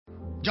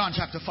John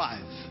chapter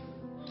 5,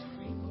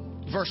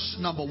 verse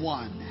number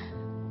 1.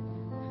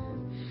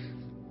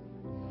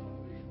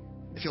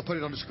 If you'll put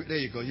it on the screen. There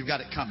you go. You've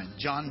got it coming.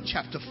 John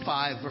chapter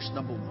 5, verse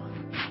number 1.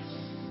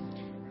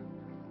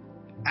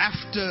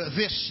 After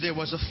this, there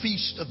was a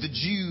feast of the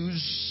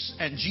Jews,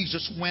 and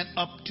Jesus went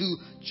up to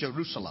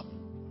Jerusalem.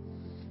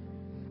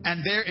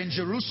 And there in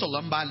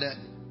Jerusalem, by the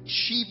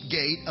sheep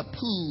gate, a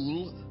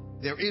pool.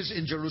 There is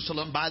in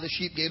Jerusalem, by the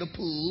sheep gate, a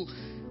pool,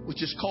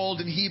 which is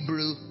called in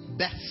Hebrew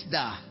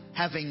Bethesda,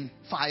 having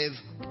 5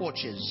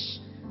 porches.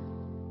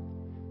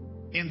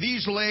 In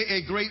these lay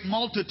a great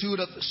multitude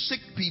of sick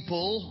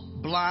people,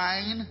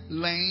 blind,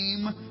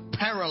 lame,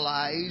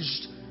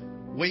 paralyzed,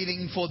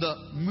 waiting for the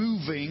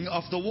moving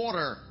of the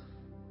water.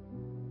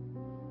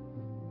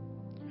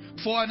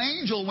 For an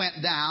angel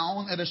went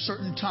down at a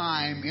certain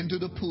time into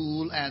the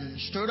pool and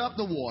stirred up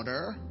the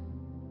water.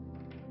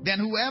 Then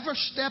whoever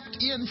stepped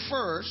in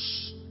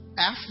first,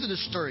 after the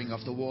stirring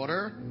of the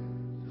water,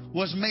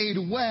 was made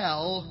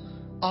well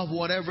of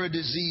whatever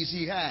disease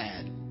he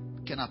had.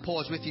 Can I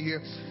pause with you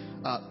here?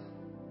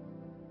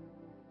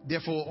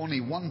 Therefore,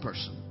 only one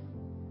person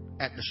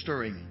at the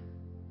stirring,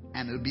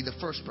 and it would be the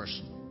first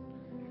person.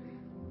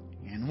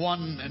 And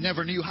one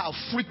never knew how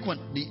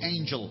frequent the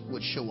angel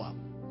would show up.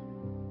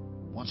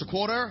 Once a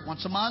quarter,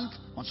 once a month,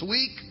 once a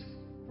week,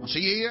 once a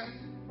year.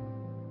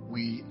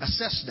 We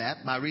assess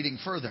that by reading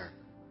further.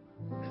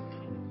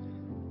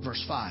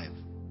 Verse 5.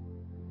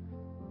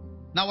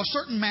 Now a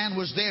certain man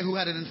was there who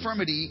had an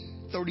infirmity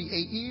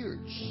 38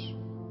 years.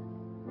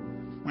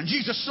 When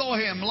Jesus saw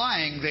him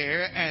lying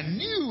there and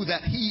knew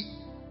that he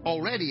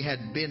already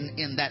had been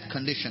in that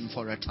condition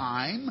for a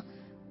time,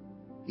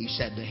 he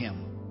said to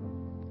him,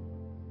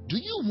 "Do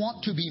you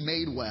want to be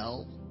made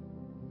well?"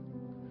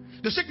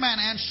 The sick man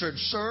answered,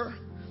 "Sir,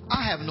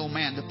 I have no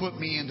man to put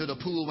me into the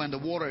pool when the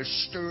water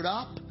is stirred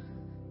up.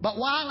 But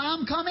while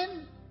I'm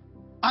coming,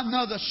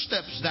 another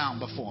steps down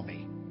before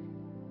me."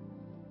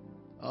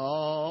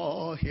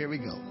 Oh, here we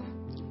go.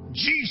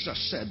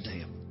 Jesus said to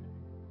him,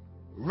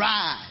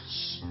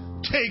 "Rise,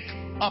 take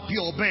up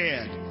your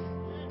bed,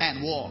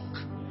 and walk."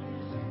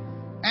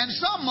 And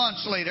some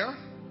months later,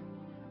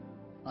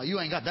 you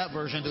ain't got that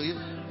version, do you?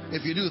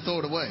 If you do, throw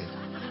it away.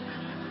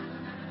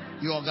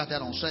 You all got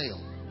that on sale.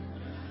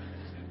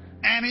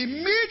 And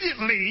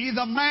immediately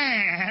the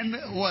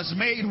man was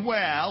made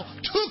well,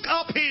 took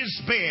up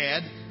his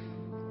bed,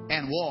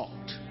 and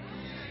walked.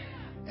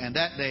 And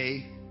that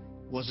day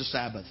was the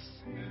Sabbath.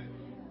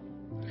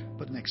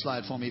 Put the next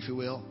slide for me, if you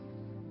will.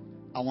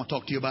 I want to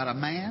talk to you about a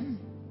man,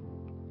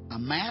 a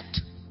mat,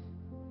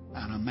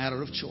 and a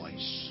matter of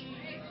choice.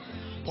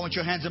 Point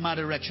your hands in my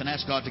direction.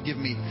 Ask God to give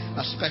me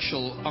a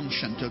special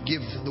unction to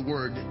give the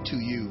word to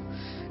you.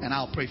 And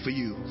I'll pray for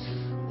you.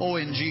 Oh,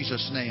 in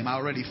Jesus' name, I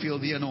already feel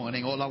the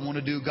anointing. All I want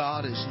to do,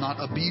 God, is not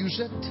abuse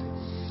it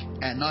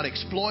and not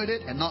exploit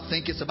it and not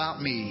think it's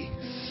about me.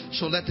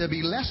 So let there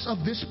be less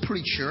of this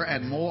preacher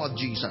and more of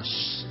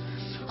Jesus.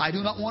 I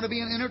do not want to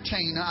be an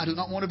entertainer. I do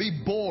not want to be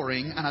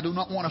boring. And I do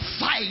not want to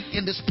fight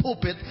in this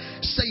pulpit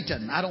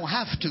Satan. I don't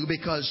have to,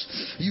 because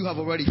you have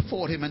already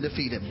fought him and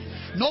defeated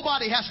him.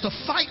 Nobody has to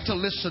fight to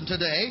listen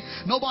today.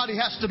 Nobody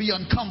has to be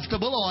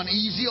uncomfortable or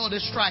uneasy or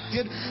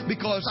distracted,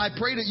 because I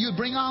pray that you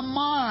bring our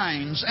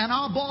minds and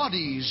our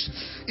bodies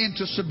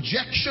into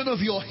subjection of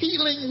your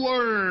healing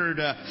word.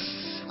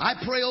 I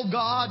pray, oh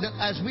God, that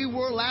as we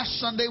were last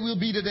Sunday, we'll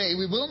be today.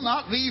 We will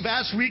not leave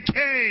as we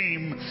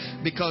came,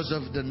 because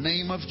of the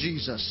name of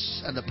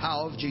Jesus and the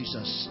power of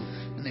Jesus.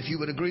 And if you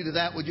would agree to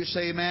that, would you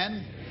say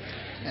amen?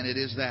 And it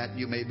is that.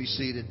 You may be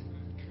seated.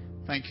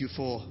 Thank you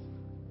for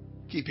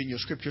keeping your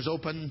scriptures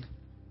open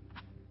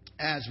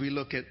as we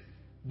look at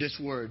this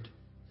word.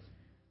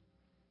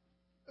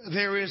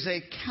 There is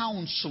a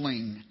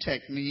counseling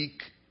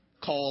technique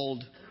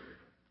called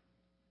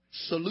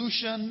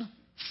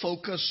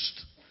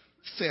solution-focused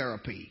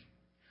therapy.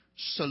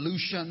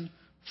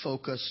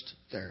 Solution-focused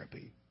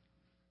therapy.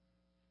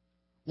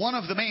 One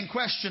of the main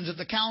questions that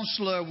the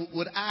counselor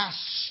would ask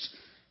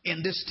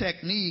in this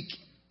technique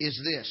is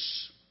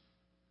this: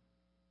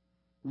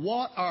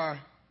 what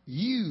are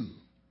you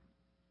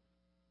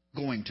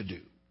going to do?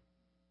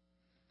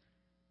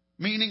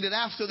 Meaning that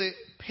after the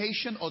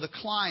patient or the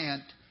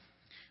client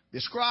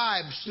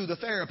describes to the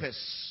therapist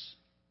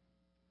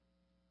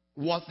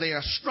what they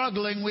are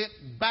struggling with,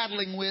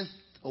 battling with,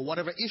 or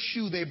whatever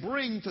issue they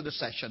bring to the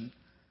session,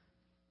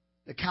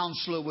 the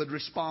counselor would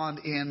respond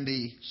in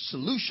the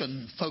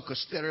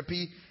solution-focused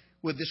therapy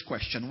with this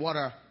question: what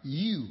are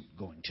you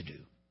going to do?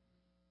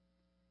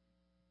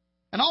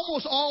 And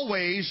almost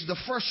always the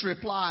first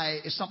reply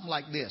is something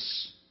like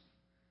this: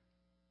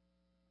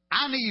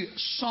 I need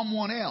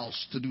someone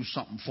else to do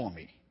something for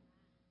me.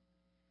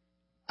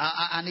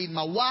 I need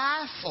my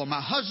wife or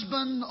my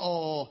husband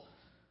or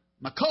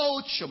my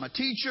coach or my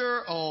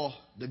teacher or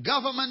the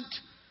government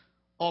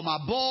or my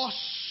boss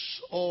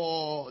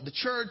or the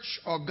church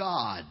or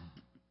God.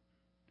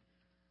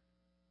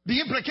 The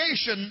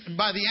implication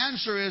by the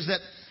answer is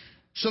that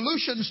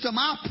solutions to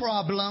my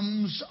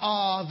problems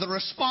are the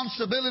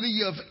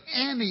responsibility of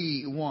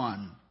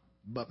anyone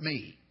but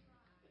me.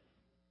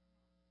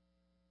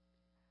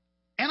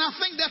 I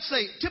think that's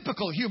a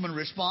typical human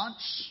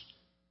response.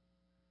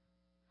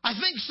 I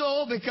think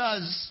so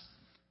because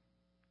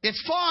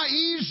it's far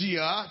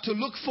easier to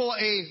look for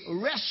a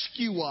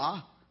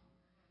rescuer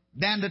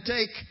than to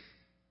take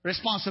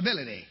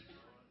responsibility.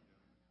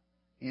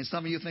 And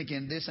some of you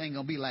thinking, this ain't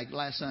going to be like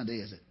last Sunday,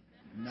 is it?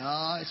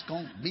 No, it's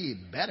going to be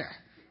better.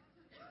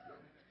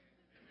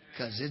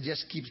 Because it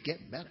just keeps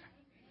getting better.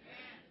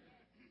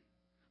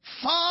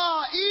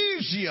 Far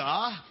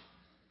easier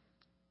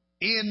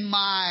in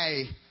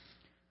my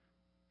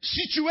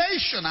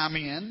situation I'm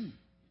in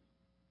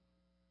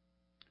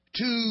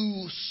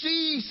to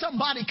see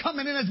somebody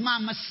coming in as my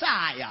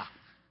Messiah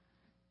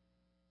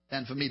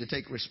than for me to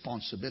take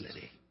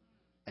responsibility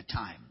at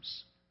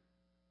times.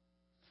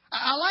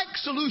 I like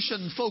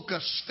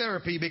solution-focused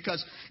therapy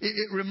because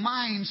it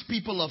reminds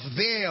people of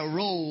their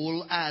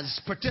role as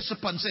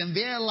participants in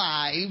their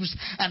lives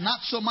and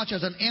not so much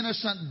as an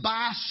innocent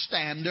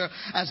bystander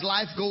as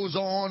life goes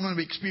on when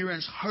we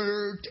experience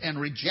hurt and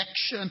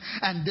rejection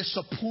and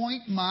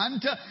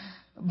disappointment,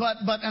 but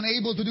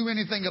unable to do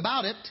anything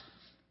about it.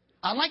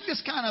 I like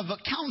this kind of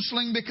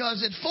counseling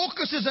because it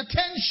focuses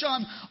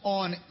attention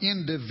on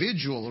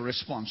individual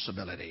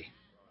responsibility.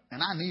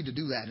 And I need to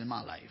do that in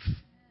my life.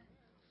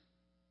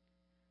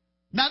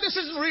 Now, this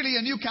isn't really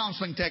a new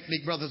counseling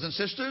technique, brothers and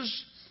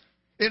sisters.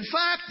 In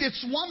fact,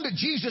 it's one that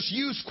Jesus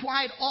used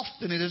quite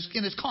often in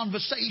his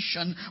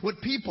conversation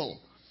with people.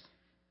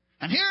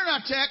 And here in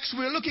our text,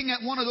 we're looking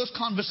at one of those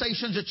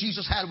conversations that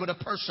Jesus had with a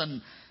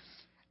person.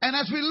 And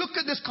as we look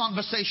at this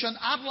conversation,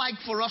 I'd like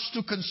for us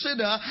to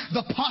consider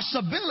the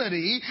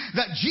possibility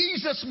that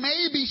Jesus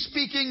may be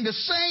speaking the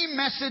same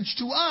message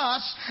to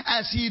us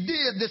as he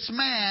did this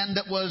man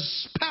that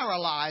was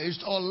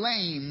paralyzed or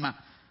lame.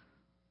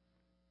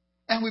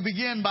 And we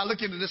begin by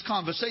looking at this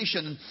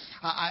conversation.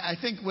 I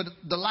think with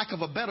the lack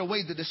of a better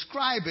way to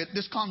describe it,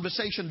 this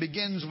conversation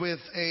begins with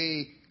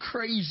a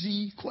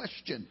crazy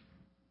question.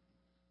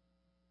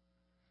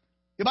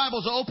 Your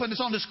Bibles are open.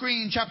 It's on the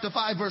screen, chapter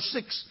 5, verse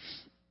 6.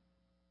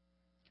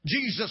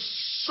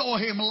 Jesus saw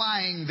him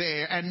lying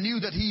there and knew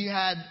that he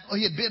had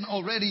been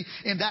already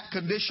in that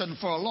condition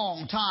for a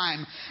long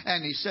time.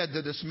 And he said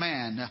to this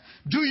man,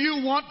 "Do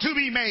you want to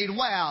be made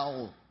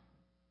well?"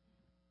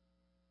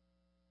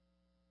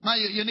 Now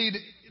you need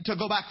to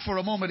go back for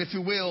a moment, if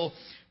you will,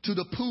 to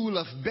the pool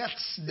of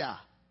Bethesda.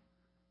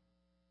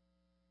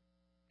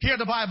 Here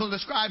the Bible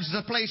describes as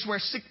a place where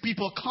sick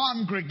people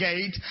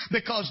congregate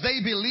because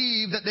they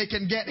believe that they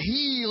can get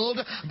healed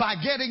by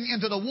getting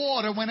into the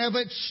water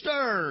whenever it's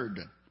stirred.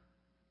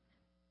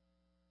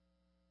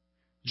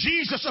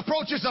 Jesus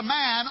approaches a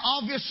man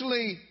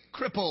obviously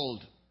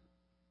crippled.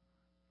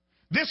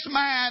 This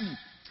man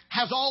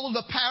has all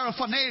the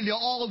paraphernalia,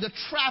 all the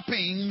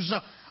trappings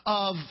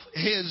of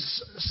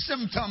his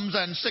symptoms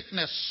and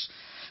sickness.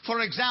 For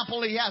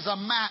example, he has a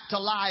mat to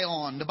lie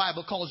on. The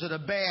Bible calls it a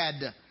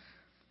bed.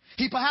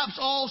 He perhaps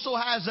also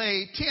has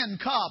a tin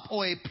cup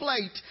or a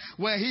plate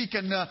where he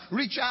can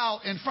reach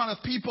out in front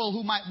of people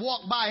who might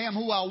walk by him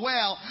who are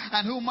well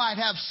and who might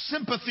have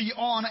sympathy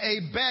on a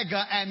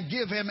beggar and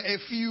give him a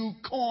few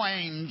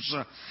coins.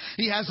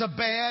 He has a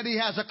bed, he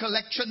has a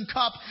collection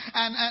cup,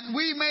 and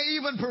we may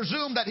even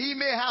presume that he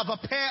may have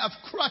a pair of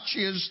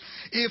crutches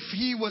if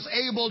he was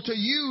able to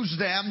use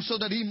them so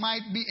that he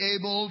might be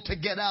able to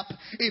get up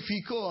if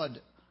he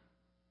could.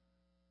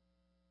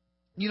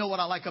 You know what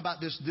I like about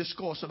this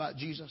discourse about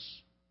Jesus?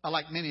 I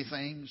like many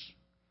things.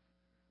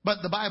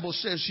 But the Bible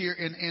says here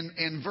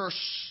in verse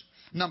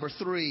number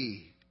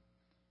 3,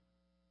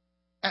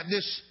 at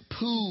this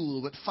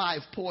pool with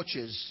 5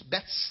 porches,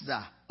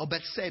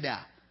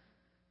 Bethsaida.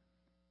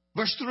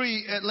 Verse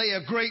 3, it lay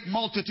a great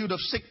multitude of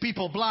sick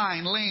people,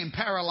 blind, lame,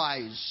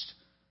 paralyzed.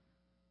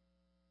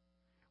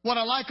 What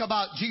I like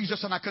about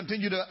Jesus, and I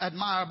continue to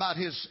admire about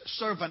his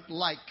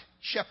servant-like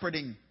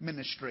shepherding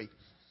ministry.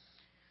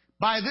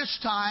 By this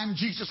time,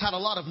 Jesus had a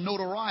lot of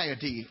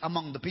notoriety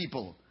among the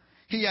people.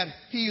 He had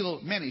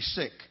healed many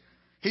sick.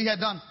 He had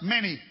done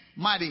many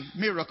mighty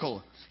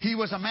miracles. He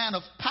was a man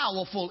of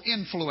powerful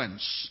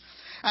influence.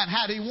 And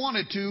had he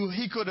wanted to,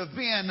 he could have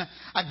been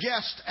a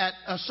guest at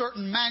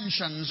certain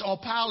mansions or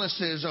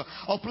palaces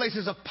or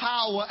places of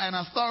power and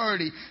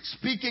authority,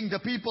 speaking to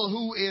people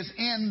who is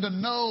in the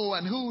know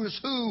and who is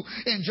who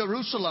in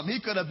Jerusalem. He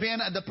could have been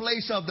at the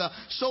place of the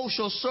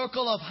social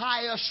circle of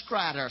higher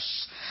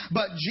stratus.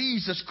 But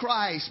Jesus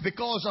Christ,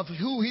 because of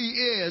who he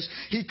is,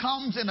 he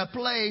comes in a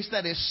place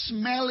that is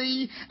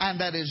smelly and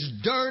that is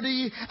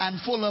dirty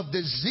and full of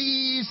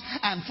disease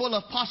and full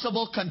of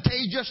possible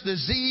contagious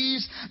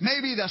disease.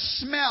 Maybe the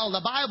smell.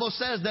 The Bible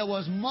says there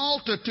was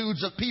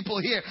multitudes of people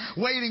here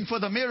waiting for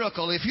the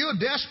miracle. If you're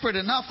desperate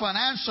enough for an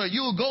answer,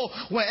 you'll go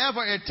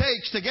wherever it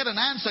takes to get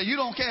an answer. You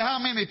don't care how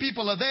many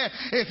people are there.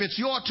 If it's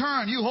your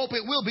turn, you hope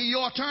it will be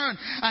your turn.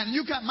 And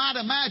you might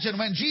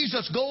imagine when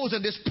Jesus goes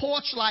in this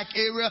porch-like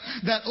area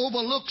that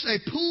overlooks a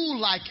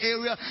pool-like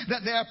area,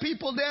 that there are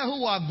people there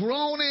who are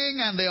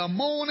groaning and they are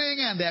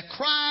moaning and they're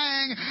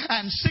crying,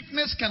 and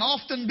sickness can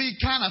often be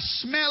kind of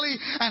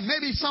smelly, and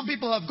maybe some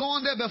people have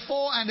gone there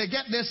before and they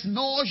get this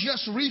nauseous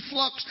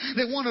reflux.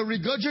 They want to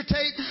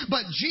regurgitate.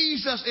 But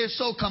Jesus is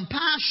so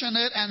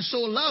compassionate and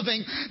so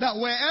loving that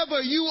wherever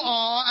you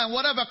are and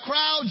whatever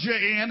crowd you're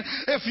in,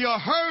 if you're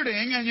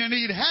hurting and you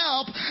need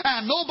help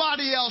and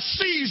nobody else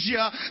sees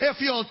you,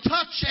 if you'll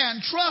touch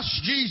and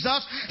trust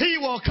Jesus, He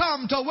will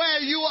come to where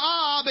you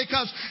are,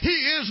 because He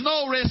is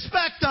no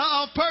respecter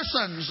of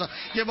persons.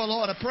 Give the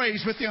Lord a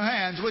praise with your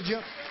hands, would you?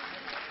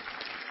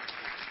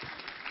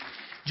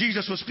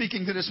 Jesus was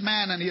speaking to this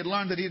man, and he had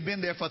learned that he had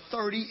been there for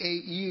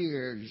 38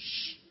 years.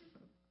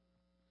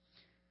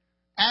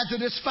 Add to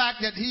this fact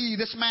that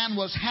this man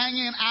was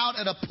hanging out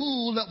at a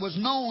pool that was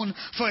known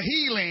for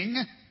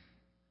healing,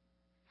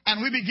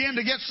 and we begin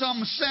to get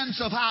some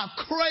sense of how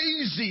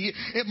crazy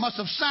it must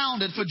have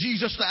sounded for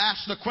Jesus to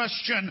ask the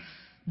question,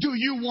 do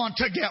you want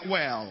to get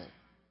well?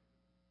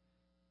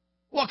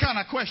 What kind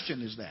of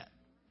question is that?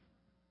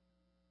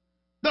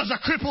 Does a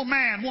crippled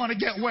man want to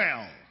get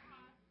well?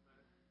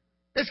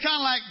 It's kind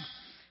of like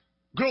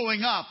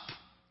growing up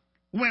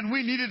when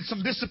we needed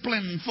some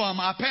discipline from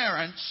our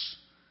parents,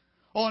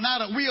 or now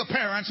that we are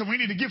parents and we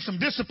need to give some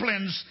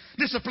discipline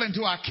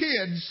to our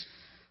kids.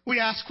 We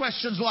ask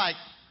questions like,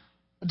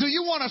 do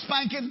you want a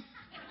spanking?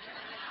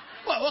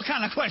 What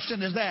kind of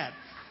question is that?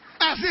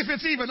 As if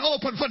it's even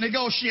open for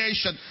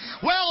negotiation.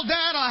 Well,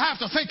 Dad, I'll have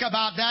to think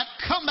about that.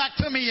 Come back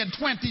to me in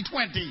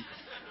 2020.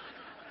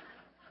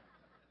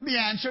 The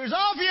answer is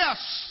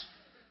obvious.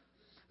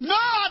 No,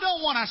 I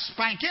don't want a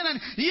spanking. And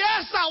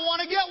yes, I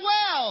want to get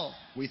well,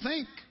 we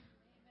think.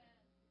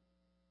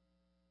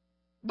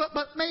 But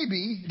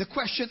maybe the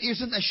question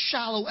isn't as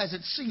shallow as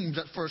it seems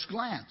at first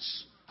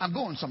glance. I'm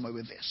going somewhere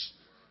with this.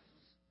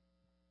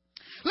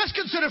 Let's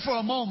consider for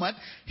a moment,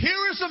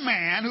 here is a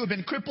man who had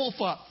been crippled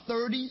for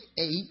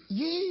 38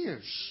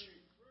 years.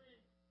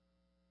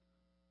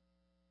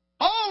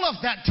 All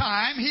of that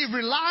time, he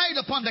relied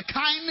upon the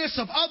kindness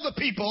of other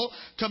people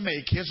to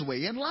make his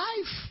way in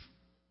life.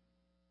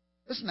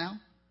 Listen now.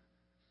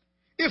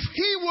 If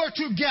he were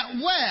to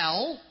get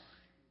well,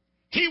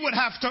 he would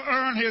have to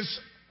earn his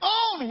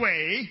own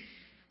way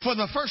for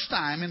the first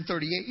time in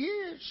 38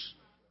 years.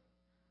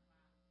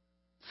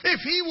 If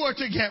he were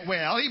to get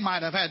well, he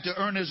might have had to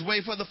earn his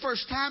way for the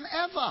first time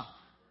ever.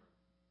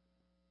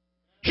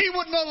 He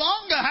would no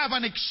longer have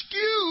an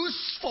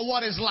excuse for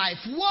what his life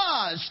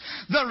was.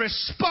 The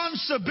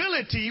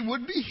responsibility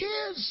would be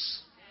his.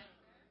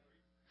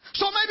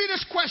 So maybe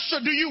this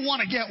question, do you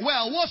want to get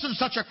well, wasn't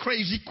such a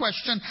crazy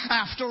question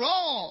after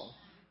all.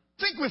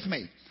 Think with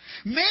me.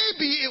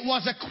 Maybe it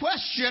was a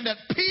question that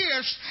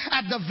pierced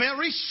at the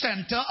very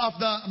center of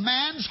the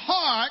man's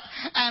heart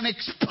and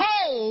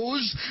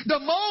exposed the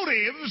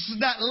motives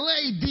that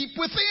lay deep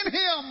within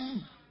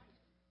him.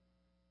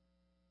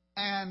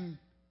 And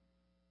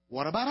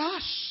what about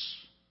us?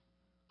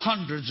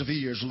 Hundreds of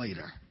years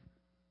later.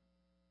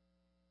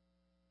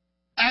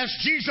 As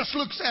Jesus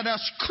looks at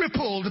us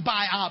crippled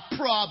by our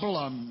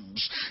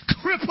problems,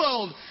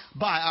 crippled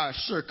by our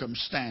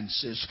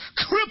circumstances,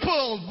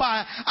 crippled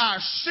by our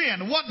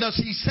sin, what does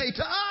He say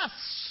to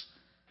us?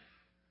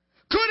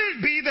 Could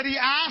it be that He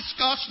asked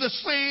us the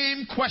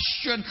same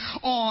question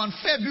on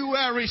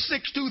February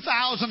 6,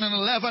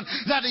 2011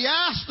 that He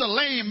asked the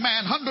lame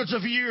man hundreds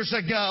of years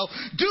ago?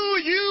 Do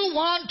you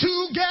want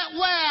to get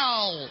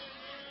well?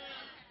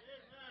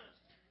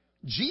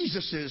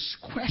 Jesus'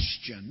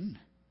 question,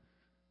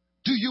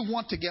 do you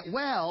want to get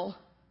well,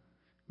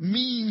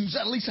 means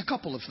at least a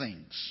couple of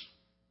things.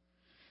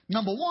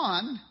 Number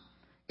one,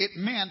 it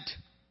meant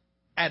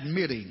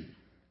admitting.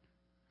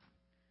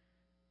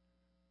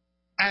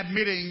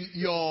 Admitting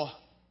your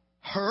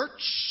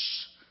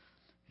hurts,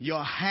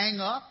 your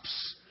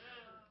hang-ups,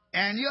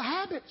 and your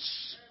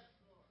habits.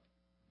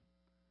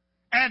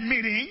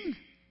 Admitting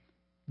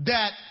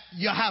that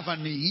you have a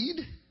need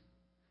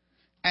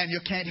and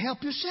you can't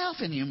help yourself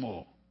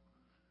anymore.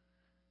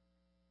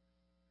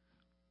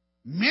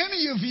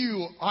 Many of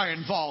you are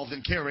involved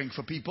in caring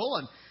for people,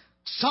 and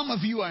some of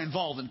you are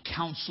involved in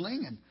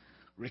counseling and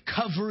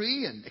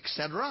recovery and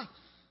etc.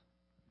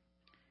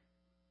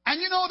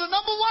 And you know, the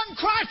number one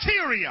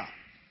criteria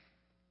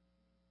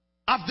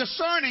of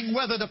discerning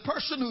whether the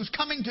person who's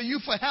coming to you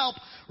for help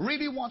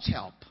really wants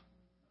help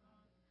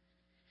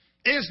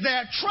is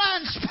their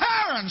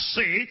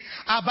transparency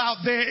about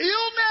their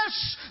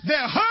illness,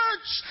 their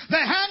hurts,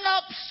 their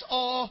hang-ups,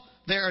 or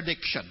their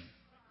addiction.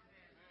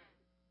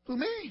 Who,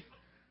 me?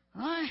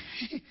 I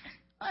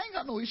ain't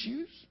got no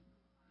issues.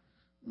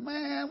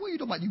 Man, what are you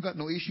talking about? You got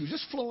no issues.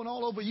 Just flowing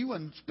all over you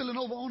and spilling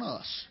over on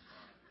us.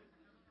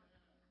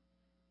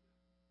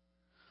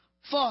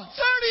 For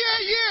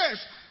 38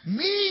 years,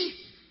 me,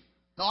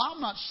 no, I'm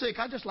not sick.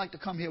 I just like to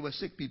come here where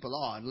sick people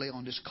are and lay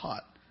on this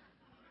cot.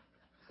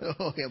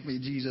 Oh, help me,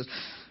 Jesus.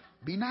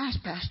 Be nice,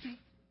 Pastor.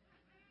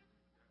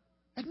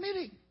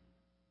 Admitting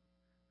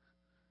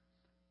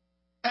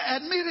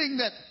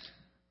that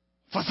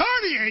for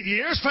 38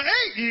 years, for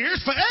 8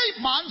 years, for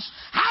 8 months,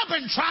 I've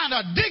been trying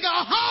to dig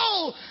a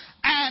hole,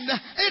 and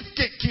it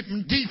keeps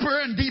deeper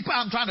and deeper.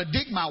 I'm trying to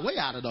dig my way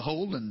out of the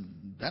hole, and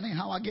that ain't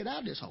how I get out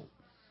of this hole.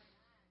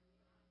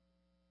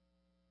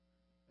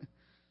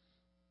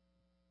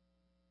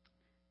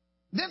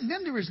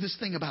 Then there is this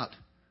thing about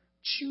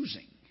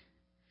choosing.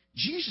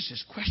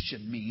 Jesus'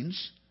 question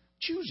means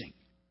choosing.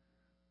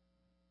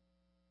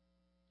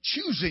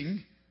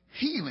 Choosing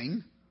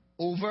healing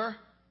over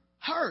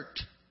hurt.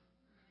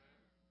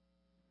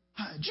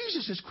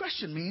 Jesus'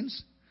 question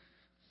means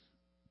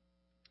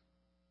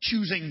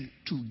choosing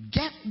to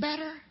get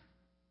better,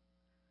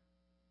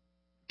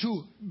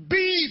 to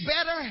be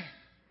better,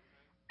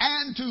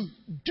 and to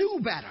do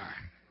better.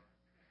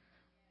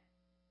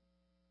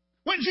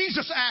 When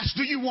Jesus asked,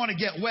 do you want to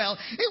get well?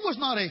 It was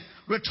not a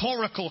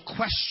rhetorical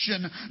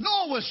question,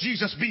 nor was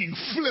Jesus being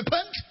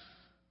flippant.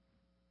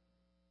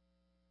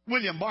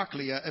 William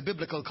Barclay, a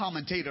biblical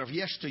commentator of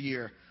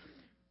yesteryear,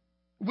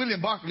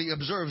 William Barclay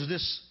observes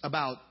this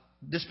about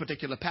this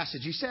particular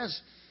passage. He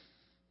says,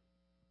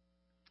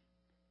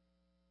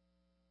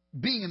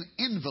 being an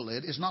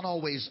invalid is not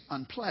always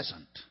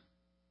unpleasant.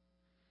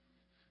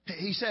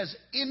 He says,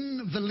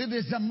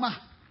 invalidism. I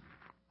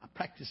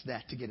practiced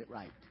that to get it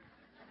right.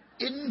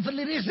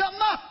 Invalidism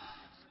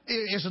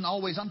isn't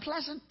always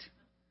unpleasant.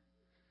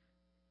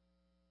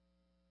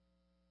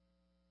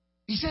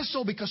 He says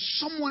so because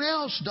someone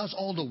else does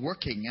all the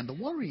working and the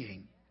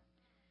worrying.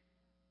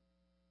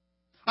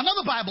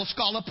 Another Bible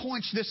scholar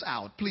points this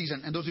out. Please,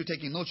 and those who are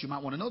taking notes, you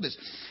might want to know this.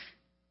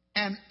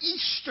 An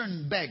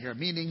Eastern beggar,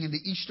 meaning in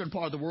the eastern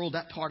part of the world,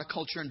 that part of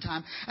culture and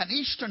time, an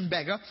Eastern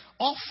beggar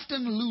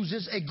often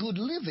loses a good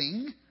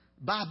living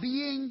by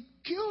being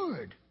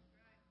cured.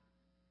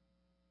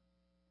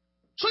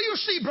 So you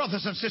see,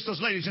 brothers and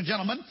sisters, ladies and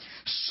gentlemen,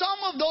 some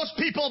of those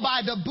people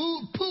by the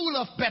pool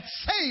of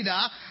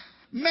Bethsaida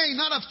may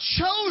not have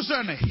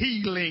chosen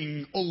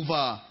healing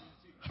over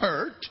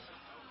hurt.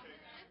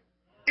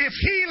 If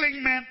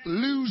healing meant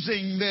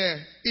losing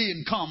their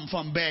income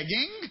from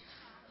begging,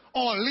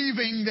 or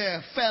leaving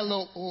their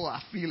fellow, oh,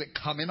 I feel it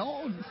coming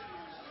on,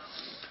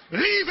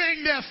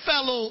 leaving their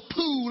fellow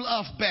pool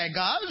of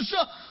beggars,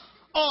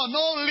 or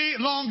no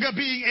longer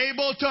being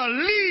able to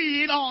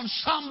lean on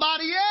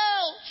somebody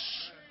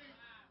else.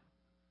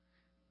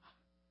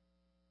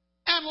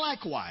 And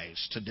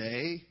likewise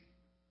today,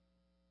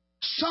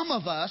 some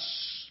of us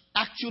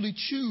actually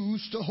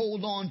choose to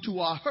hold on to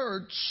our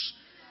hurts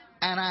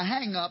and our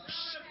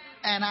hang-ups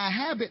and our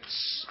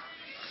habits.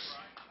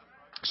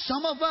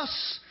 Some of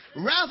us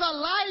rather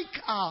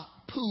like our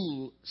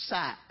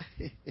poolside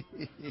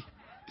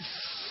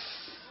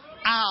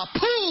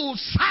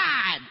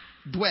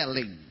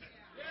dwelling.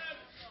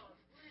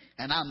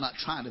 And I'm not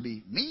trying to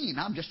be mean.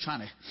 I'm just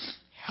trying to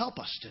help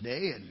us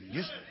today. And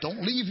just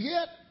don't leave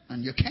yet.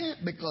 And you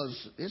can't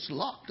because it's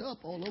locked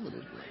up all over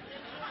this place.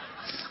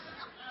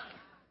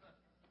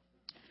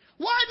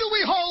 Why do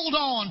we hold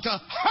on to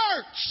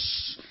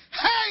hurts,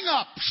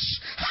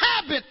 hang-ups,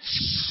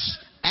 habits,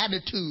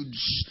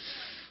 attitudes,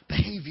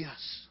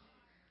 behaviors?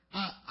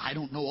 I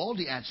don't know all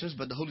the answers,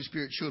 but the Holy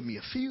Spirit showed me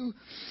a few.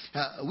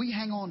 We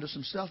hang on to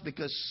some stuff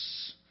because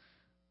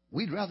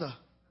we'd rather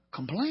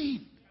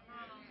complain.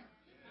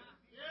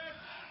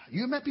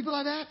 You met people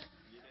like that?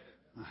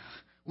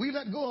 We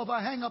let go of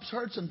our hang-ups,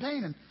 hurts, and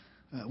pain, and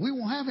we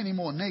won't have any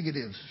more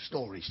negative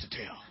stories to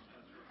tell.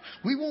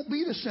 We won't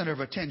be the center of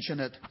attention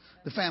at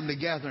the family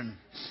gathering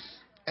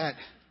at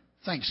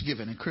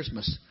Thanksgiving and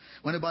Christmas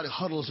when everybody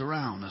huddles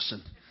around us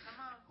and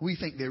we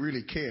think they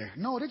really care.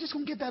 No, they're just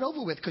going to get that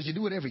over with because you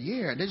do it every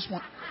year. They just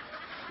want...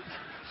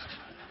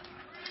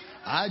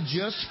 I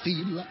just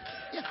feel like...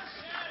 Yeah.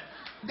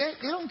 They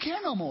don't care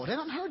no more. They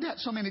don't heard that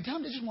so many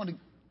times. They just want to...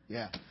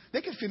 Yeah.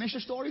 They can finish the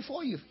story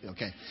for you.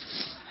 Okay.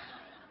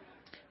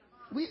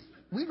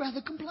 We'd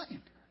rather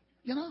complain.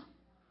 You know?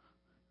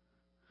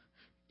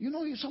 You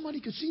know, if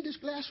somebody could see this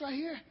glass right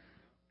here,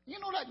 you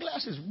know that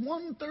glass is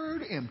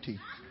 1/3 empty.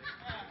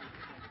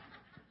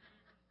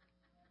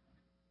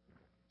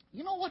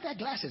 You know what that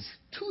glass is?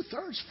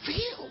 2/3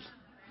 filled.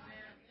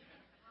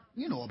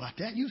 You know about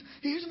that.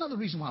 Here's another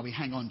reason why we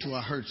hang on to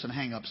our hurts and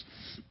hang-ups.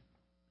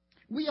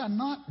 We are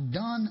not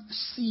done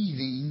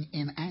seething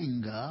in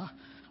anger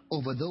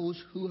over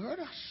those who hurt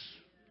us.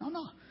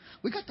 No.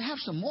 We got to have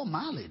some more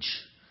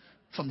mileage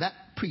from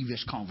that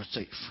previous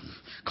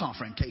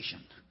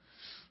confrontation.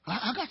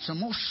 I got some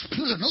more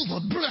spilling over.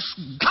 Bless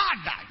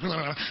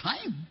God. I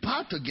ain't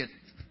about to get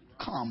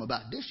calm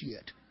about this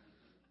yet.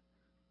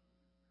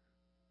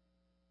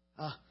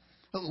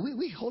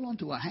 We hold on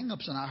to our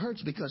hang-ups and our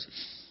hurts because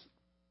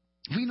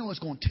we know it's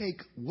going to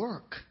take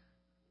work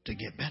to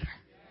get better.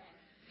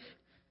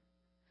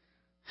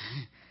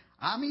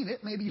 I mean,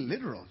 it may be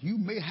literal. You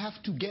may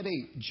have to get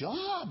a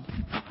job.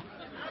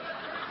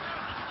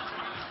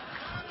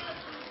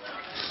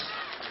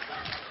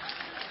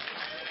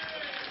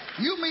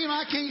 You mean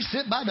I can't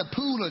sit by the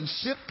pool and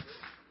sip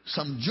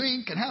some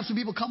drink and have some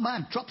people come by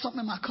and drop something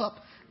in my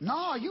cup?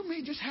 No, you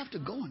may just have to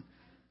go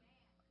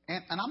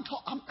and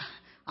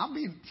I'm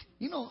being,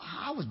 you know,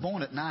 I was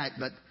born at night,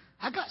 but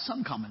I got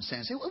some common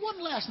sense. It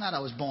wasn't last night I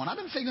was born. I've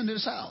been figuring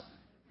this out.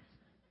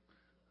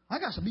 I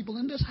got some people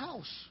in this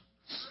house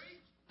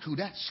who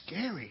that's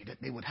scary that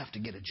they would have to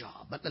get a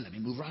job. But let me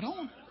move right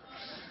on.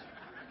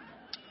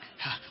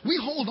 We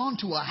hold on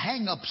to our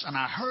hang-ups and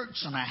our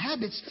hurts and our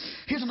habits.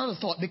 Here's another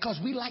thought, because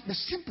we like the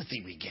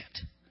sympathy we get.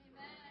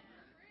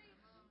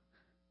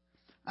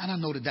 And I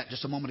noted that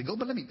just a moment ago,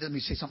 but let me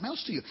say something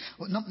else to you.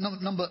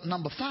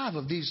 Number 5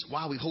 of these,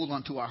 why we hold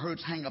on to our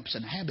hurts, hang-ups,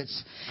 and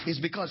habits, is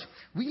because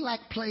we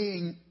like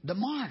playing the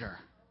martyr.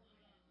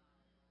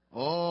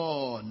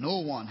 Oh, no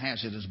one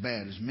has it as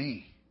bad as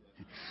me.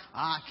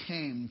 I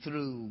came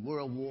through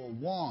World War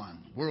I,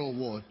 World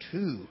War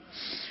II.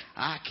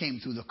 I came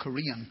through the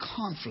Korean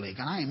conflict.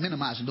 And I ain't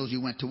minimizing those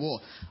who went to war.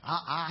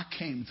 I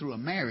came through a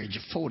marriage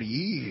of 40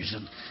 years.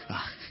 And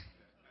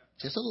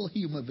just a little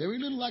humor, very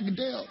little I can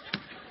tell.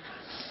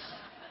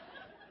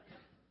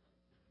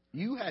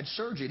 You had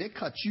surgery. They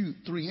cut you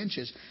 3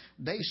 inches.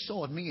 They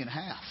sawed me in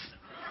half.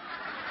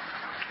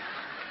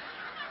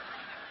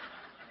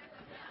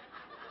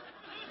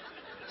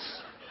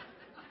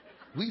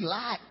 We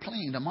like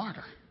playing the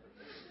martyr.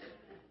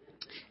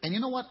 And you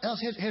know what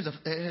else? Here's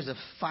a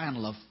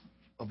final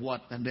of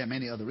what, and there are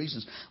many other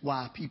reasons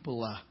why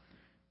people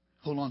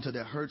hold on to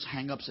their hurts,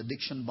 hang-ups,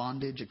 addiction,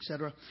 bondage,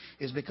 etc.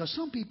 is because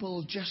some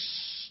people just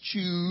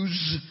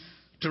choose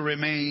to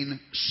remain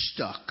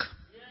stuck.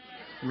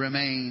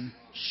 Remain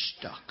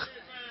stuck.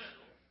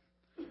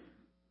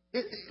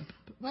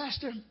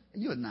 Pastor,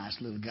 you're a nice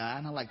little guy,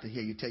 and I like to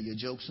hear you tell your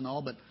jokes and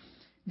all, but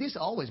this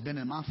has always been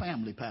in my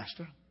family,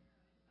 Pastor.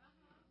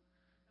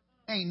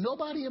 Ain't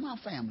nobody in my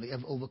family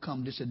ever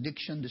overcome this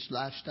addiction, this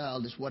lifestyle,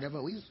 this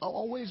whatever. We've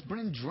always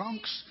been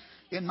drunks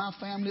in my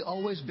family,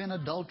 always been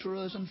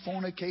adulterers and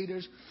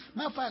fornicators.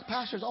 Matter of fact,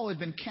 Pastor, there's always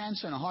been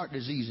cancer and heart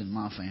disease in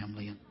my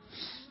family. And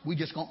we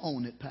just going to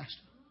own it,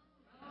 Pastor.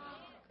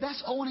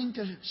 That's owning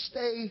to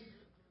stay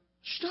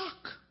stuck.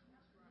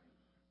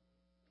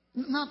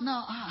 Now,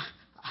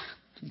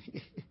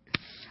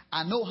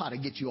 I know how to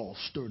get you all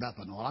stirred up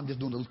and all. I'm just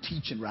doing a little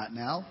teaching right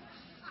now.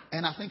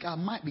 And I think I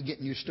might be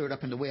getting you stirred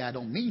up in the way I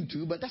don't mean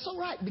to, but that's all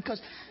right,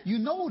 because you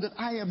know that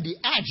I am the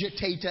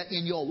agitator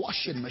in your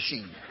washing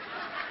machine.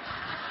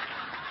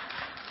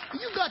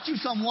 You got you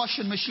some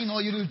washing machine,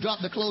 all you do is drop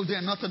the clothes there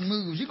and nothing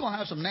moves. You're going to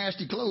have some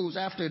nasty clothes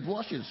after it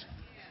washes.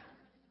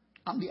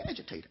 I'm the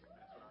agitator.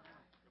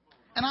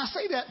 And I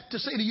say that to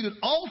say to you that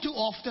all too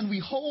often we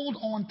hold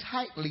on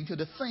tightly to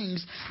the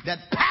things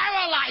that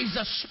paralyze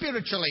us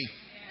spiritually.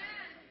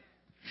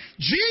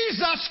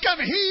 Jesus can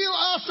heal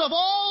us of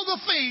all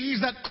the things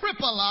that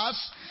cripple us.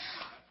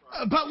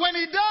 But when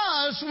He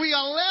does, we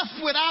are left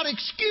without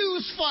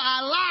excuse for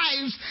our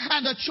lives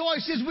and the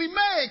choices we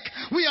make.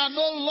 We are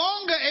no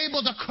longer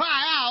able to cry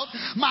out,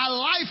 my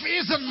life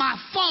isn't my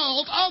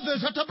fault,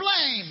 others are to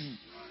blame.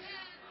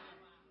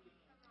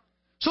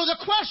 So the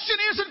question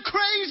isn't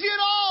crazy at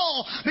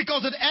all,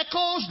 because it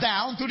echoes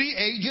down through the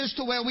ages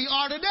to where we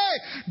are today.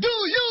 Do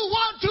you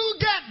want to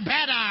get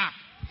better?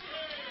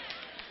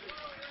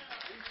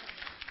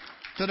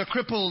 To the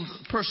crippled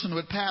person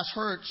with past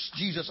hurts,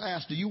 Jesus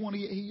asked, do you want to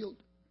get healed?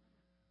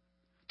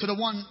 To the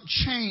one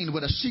chained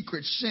with a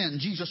secret sin,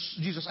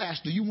 Jesus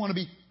asked, do you want to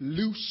be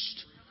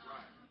loosed?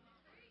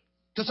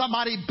 To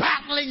somebody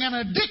battling an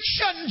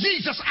addiction,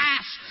 Jesus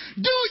asked,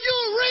 do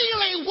you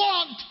really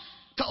want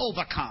to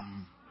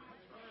overcome?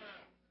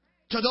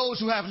 To those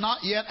who have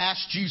not yet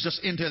asked Jesus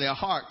into their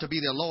heart to be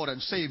their Lord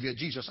and Savior,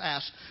 Jesus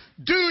asked,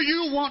 do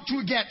you want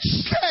to get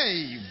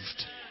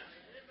saved?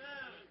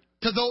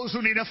 To those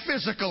who need a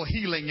physical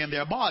healing in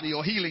their body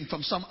or healing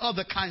from some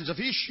other kinds of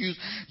issues,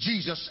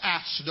 Jesus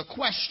asked the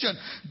question,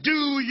 do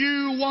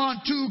you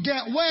want to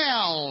get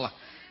well?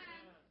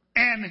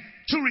 And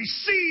to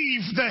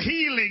receive the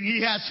healing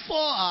He has for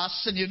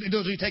us, and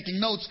those of you taking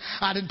notes,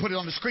 I didn't put it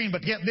on the screen,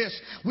 but get this,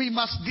 we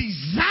must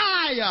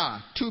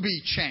desire to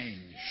be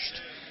changed.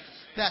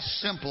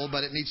 That's simple,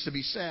 but it needs to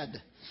be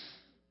said.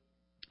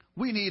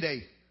 We need a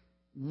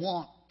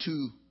want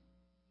to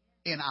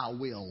in our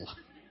will.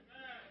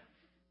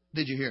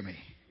 Did you hear me?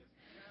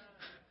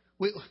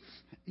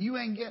 You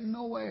ain't getting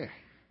nowhere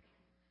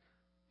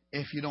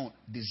if you don't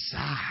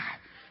desire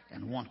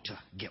and want to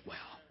get well.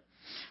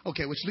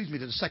 Okay, which leads me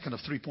to the second of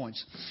 3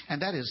 points.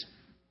 And that is,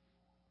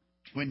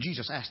 when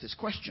Jesus asked this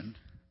question,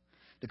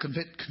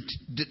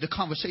 the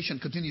conversation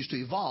continues to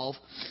evolve.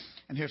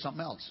 And here's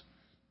something else.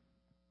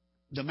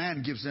 The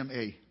man gives them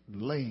a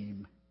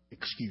lame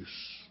excuse.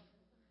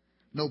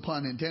 No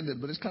pun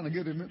intended, but it's kind of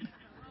good, isn't it?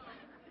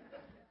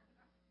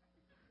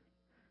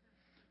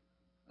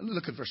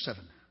 Look at verse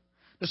 7.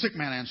 The sick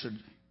man answered.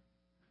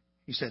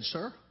 He said,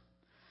 sir,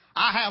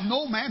 I have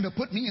no man to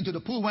put me into the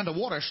pool when the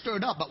water is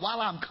stirred up. But while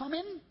I'm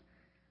coming,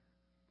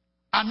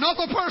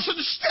 another person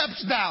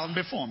steps down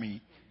before me.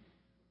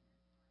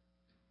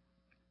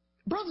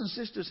 Brothers and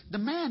sisters, the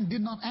man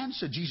did not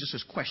answer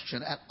Jesus'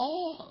 question at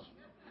all.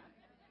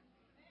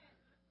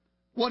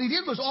 What he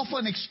did was offer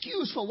an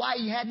excuse for why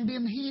he hadn't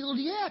been healed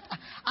yet.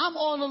 I'm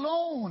all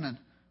alone and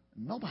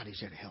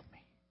nobody's there to help me.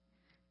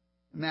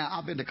 Now,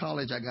 I've been to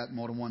college. I got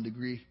more than one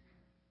degree.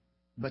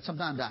 But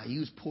sometimes I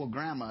use poor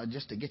grammar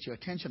just to get your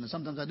attention. And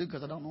sometimes I do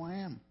because I don't know I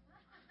am.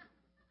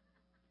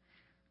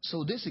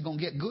 So this is going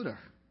to get gooder.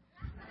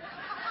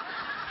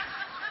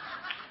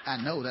 I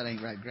know that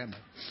ain't right grammar.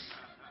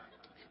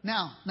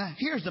 Now,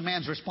 here's the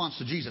man's response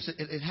to Jesus.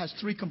 It has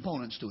three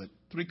components to it.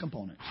 Three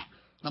components.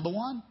 Number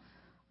one,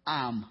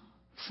 I'm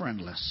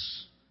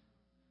friendless.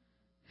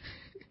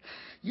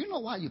 You know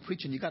why you're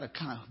preaching, you got to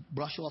kind of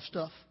brush off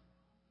stuff?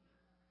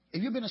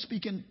 If you've been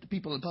speaking to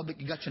people in public,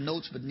 you got your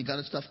notes, but you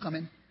got stuff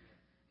coming.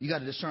 You got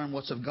to discern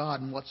what's of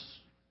God and what's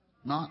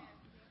not.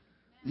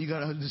 You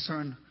got to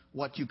discern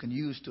what you can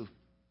use to,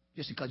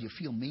 just because you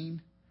feel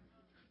mean.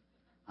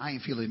 I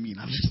ain't feeling mean.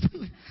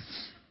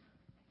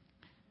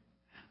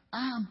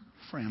 I'm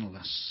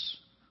friendless.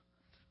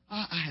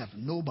 I have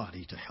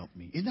nobody to help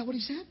me. Isn't that what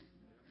he said?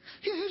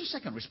 Here's the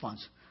second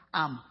response.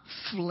 I'm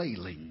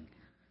flailing.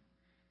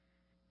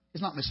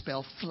 It's not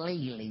misspelled.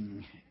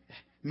 Flailing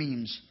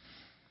means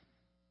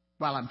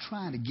while I'm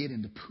trying to get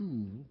in the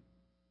pool,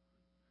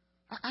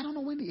 I don't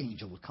know when the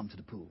angel would come to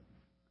the pool.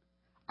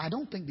 I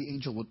don't think the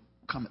angel would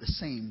come at the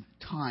same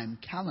time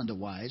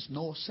calendar-wise,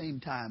 nor same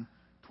time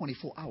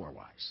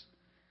 24-hour-wise.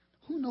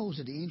 Who knows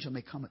that the angel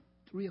may come at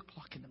 3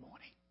 o'clock in the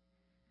morning.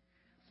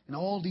 And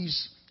all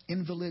these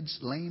invalids,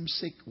 lame,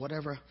 sick,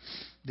 whatever,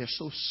 they've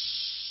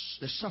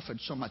suffered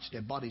so much,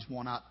 their body's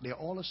worn out, they're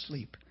all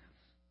asleep.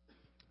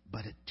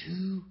 But at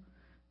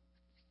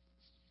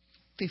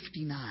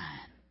 2:59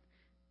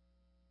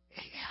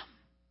 a.m.,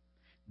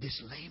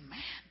 this lame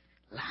man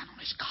lying on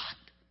his cot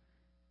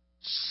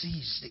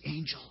sees the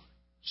angel,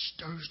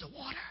 stirs the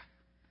water.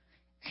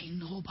 Ain't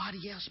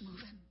nobody else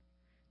moving.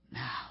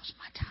 Now's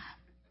my time.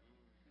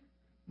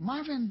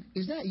 Marvin,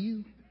 is that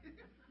you?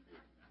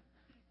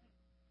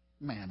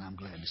 Man, I'm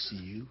glad to see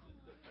you.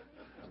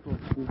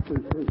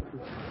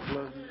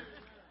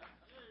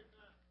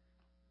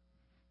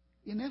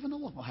 You never know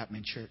what will happen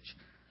in church.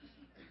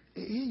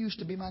 He used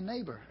to be my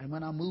neighbor. And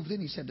when I moved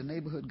in, he said the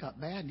neighborhood got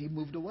bad and he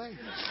moved away.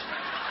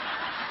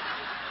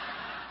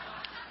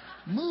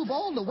 Move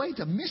all the way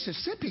to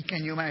Mississippi,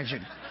 can you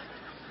imagine?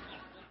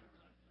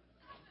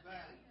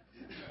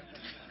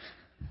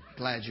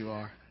 Glad you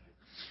are.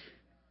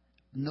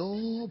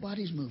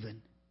 Nobody's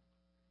moving.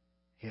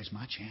 Here's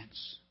my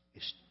chance.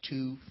 It's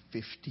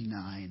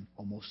 2:59,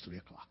 almost 3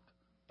 o'clock.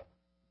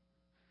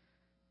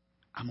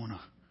 I'm going to...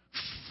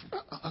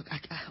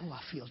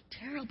 I feel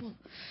terrible.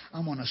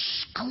 I'm going to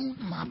scoot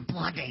my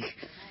body.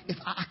 If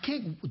I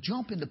can't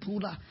jump in the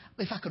pool,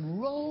 if I could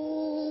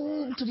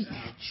roll to the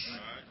edge,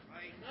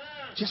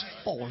 just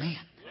fall in.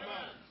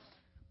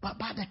 But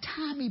by the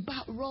time he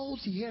about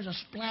rolls, he hears a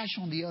splash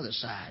on the other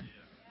side.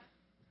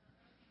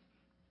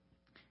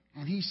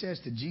 And he says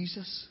to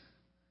Jesus,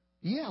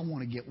 yeah, I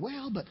want to get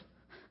well, but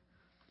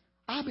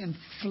I've been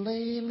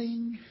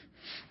flailing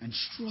and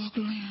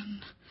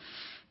struggling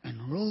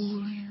and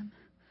rolling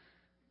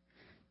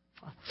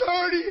for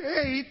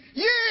 38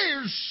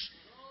 years.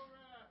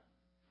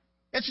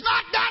 It's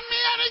not done me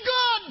any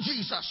good,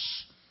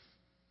 Jesus.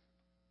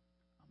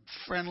 I'm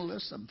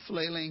friendless, I'm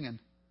flailing, and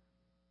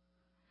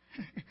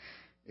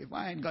if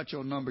I ain't got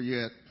your number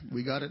yet,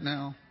 we got it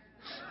now.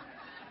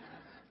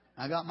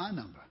 I got my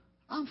number.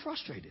 I'm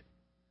frustrated.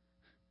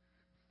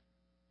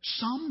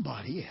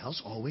 Somebody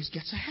else always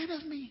gets ahead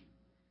of me.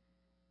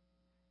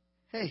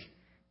 Hey,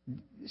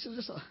 this is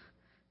just a...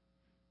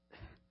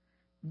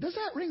 Does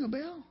that ring a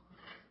bell?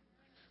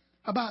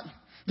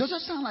 Does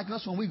that sound like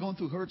us when we're going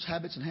through hurts,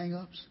 habits, and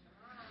hang-ups?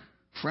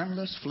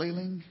 Friendless,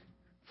 flailing,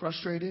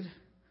 frustrated,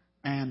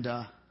 and,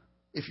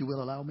 if you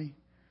will allow me,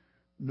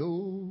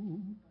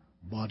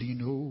 nobody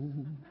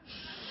knows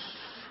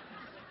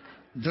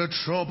the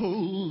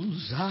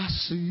troubles I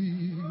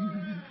see.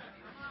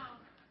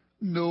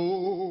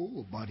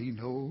 Nobody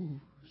knows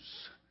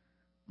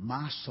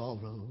my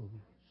sorrows.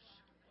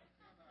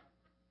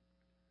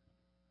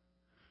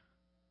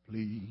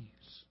 Please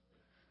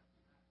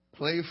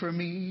play for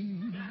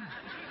me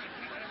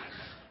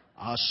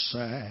a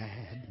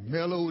sad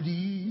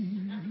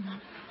melody,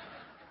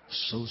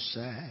 so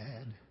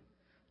sad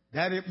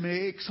that it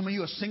makes some of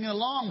you are singing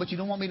along, but you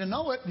don't want me to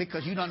know it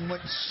because you done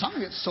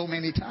sung it so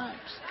many times.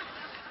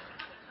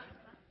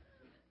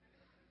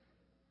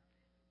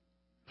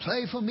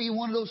 Play for me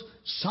one of those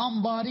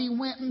somebody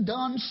went and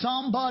done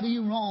somebody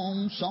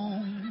wrong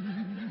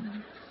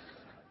song.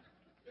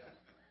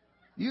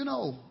 You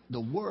know,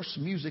 the worst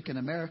music in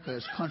America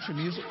is country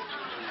music.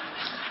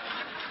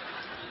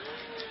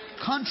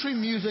 Country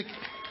music,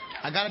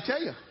 I got to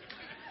tell you,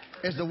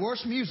 is the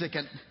worst music.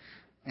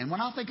 And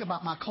when I think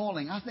about my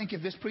calling, I think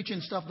if this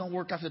preaching stuff don't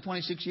work after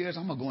 26 years,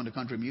 I'm going to go into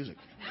country music.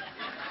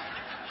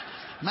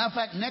 Matter of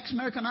fact, next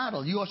American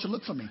Idol, you all should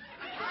look for me.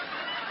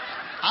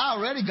 I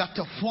already got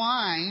to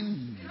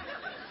whine.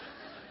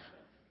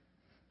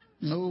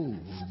 No,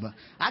 but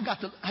I got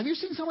to... Have you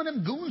seen some of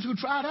them goons who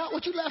tried out?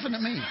 What you laughing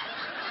at me?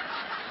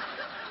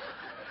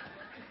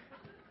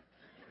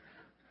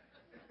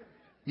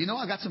 You know,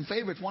 I got some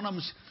favorites. One of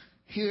them's,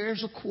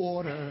 here's a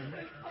quarter,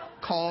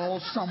 call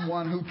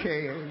someone who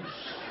cares.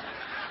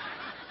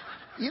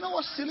 You know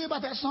what's silly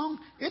about that song?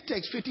 It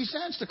takes 50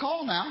 cents to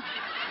call now.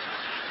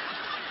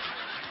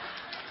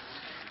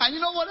 And you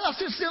know what else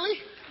is silly?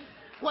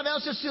 What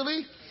else is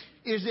silly?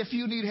 Is if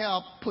you need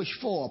help, push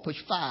 4, push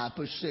 5,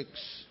 push 6.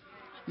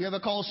 You ever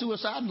call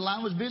suicide and the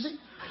line was busy?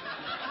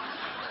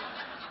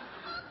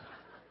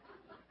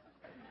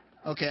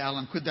 Okay,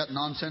 Alan, quit that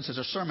nonsense. There's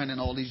a sermon in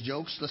all these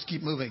jokes. Let's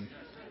keep moving.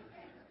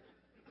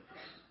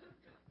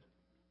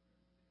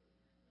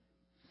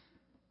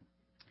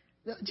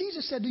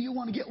 Jesus said, do you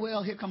want to get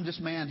well? Here comes this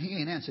man. He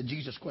ain't answered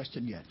Jesus'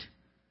 question yet.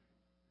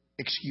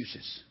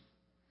 Excuses.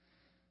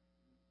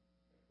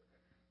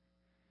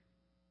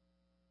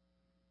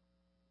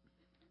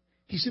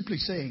 He's simply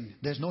saying,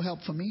 there's no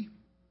help for me.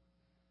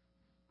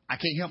 I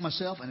can't help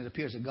myself, and it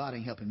appears that God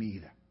ain't helping me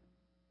either.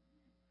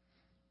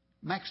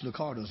 Max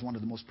Lucado is one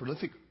of the most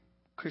prolific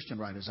Christian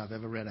writers I've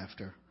ever read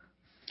after.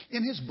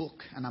 In his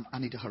book, and I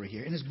need to hurry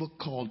here, in his book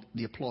called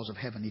The Applause of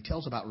Heaven, he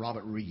tells about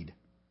Robert Reed.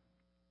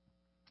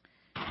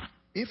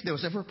 If there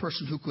was ever a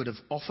person who could have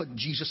offered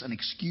Jesus an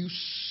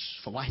excuse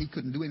for why he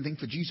couldn't do anything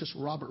for Jesus,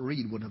 Robert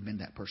Reed would have been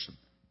that person.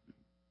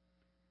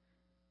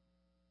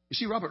 You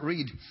see, Robert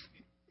Reed,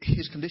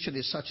 his condition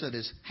is such that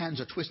his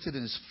hands are twisted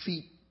and his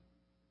feet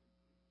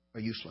are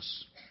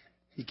useless.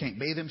 He can't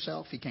bathe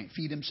himself. He can't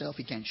feed himself.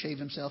 He can't shave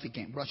himself. He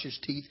can't brush his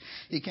teeth.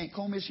 He can't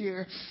comb his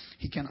hair.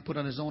 He cannot put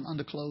on his own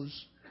underclothes.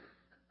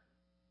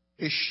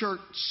 His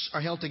shirts are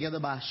held together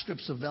by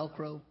strips of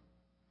Velcro.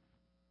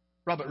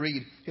 Robert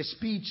Reed, his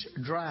speech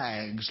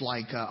drags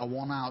like a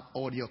worn-out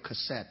audio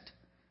cassette.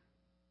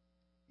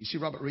 You see,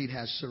 Robert Reed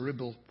has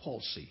cerebral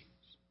palsy.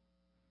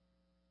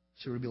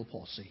 Cerebral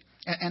palsy.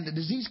 And the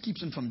disease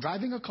keeps him from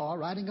driving a car,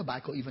 riding a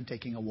bike, or even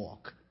taking a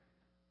walk.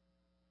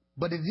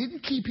 But it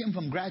didn't keep him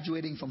from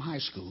graduating from high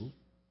school.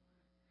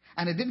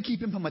 And it didn't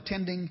keep him from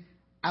attending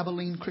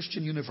Abilene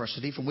Christian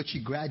University, from which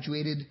he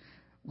graduated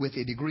with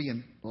a degree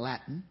in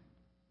Latin.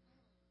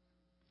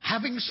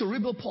 Having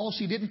cerebral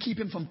palsy didn't keep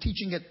him from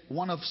teaching at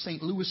one of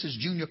St. Louis's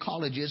junior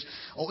colleges,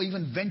 or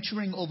even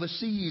venturing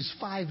overseas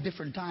 5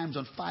 different times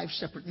on 5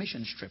 separate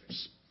mission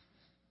trips.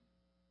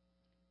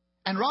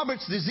 And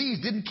Robert's disease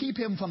didn't keep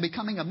him from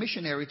becoming a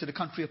missionary to the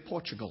country of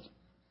Portugal.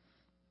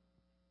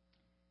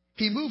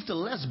 He moved to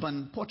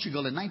Lisbon,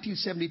 Portugal in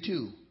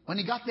 1972. When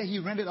he got there, he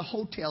rented a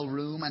hotel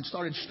room and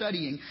started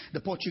studying the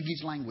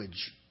Portuguese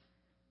language.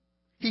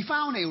 He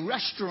found a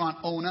restaurant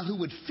owner who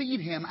would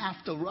feed him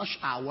after rush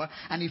hour,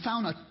 and he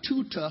found a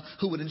tutor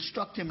who would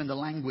instruct him in the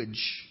language.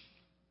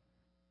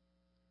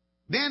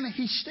 Then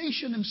he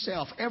stationed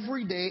himself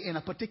every day in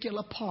a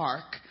particular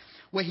park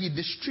where he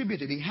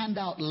handed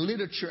out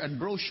literature and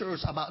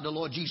brochures about the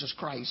Lord Jesus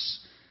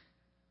Christ.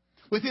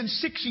 Within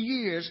 6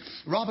 years,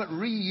 Robert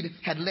Reed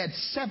had led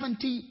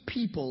 70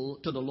 people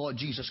to the Lord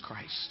Jesus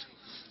Christ.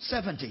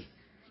 70.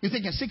 You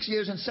think in 6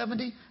 years and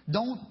 70?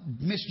 Don't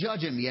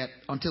misjudge him yet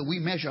until we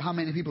measure how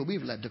many people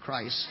we've led to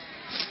Christ.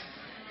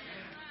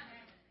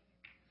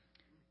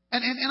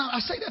 And I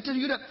say that to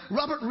you that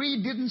Robert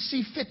Reed didn't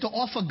see fit to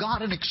offer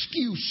God an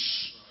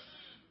excuse.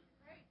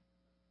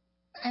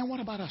 And what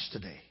about us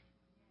today?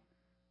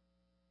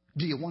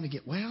 Do you want to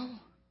get well?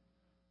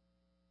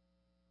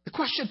 The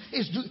question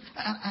is,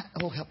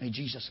 oh, help me,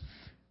 Jesus.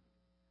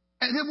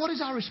 And then what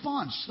is our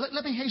response?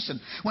 Let me hasten.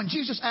 When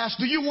Jesus asks,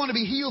 do you want to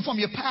be healed from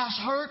your past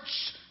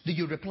hurts? Do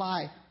you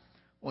reply,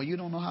 well, you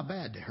don't know how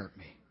bad they hurt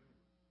me.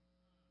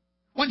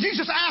 When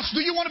Jesus asks,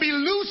 do you want to be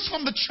loose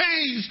from the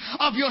chains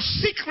of your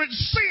secret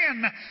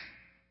sin?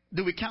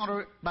 Do we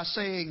counter it by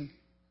saying,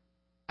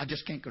 I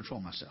just can't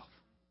control myself?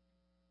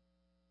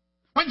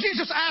 When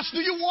Jesus asks, do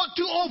you want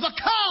to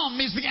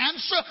overcome, is the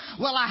answer,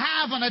 well, I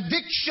have an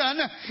addiction.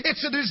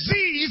 It's a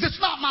disease. It's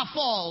not my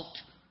fault.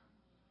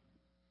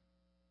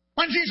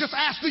 When Jesus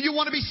asks, do you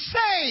want to be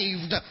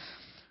saved?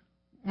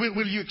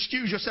 Will you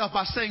excuse yourself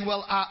by saying,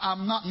 well,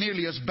 I'm not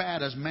nearly as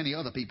bad as many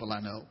other people I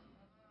know.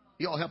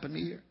 You all helping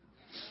me here?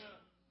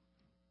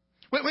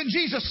 When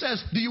Jesus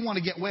says, do you want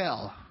to get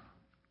well?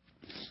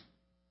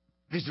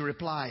 Is the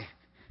reply,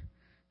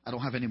 I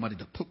don't have any money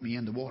to put me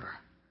in the water.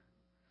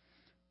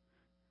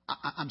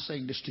 I'm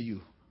saying this to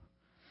you.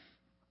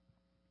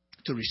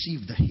 To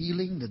receive the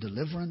healing, the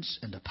deliverance,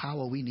 and the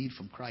power we need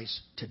from Christ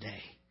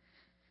today,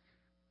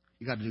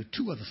 you got to do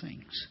 2 other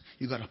things.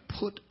 You got to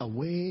put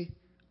away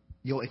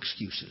your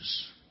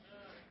excuses.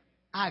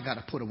 I got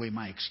to put away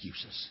my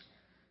excuses.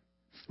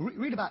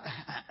 Read about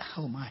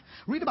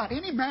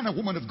any man or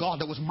woman of God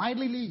that was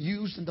mightily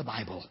used in the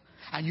Bible,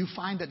 and you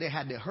find that they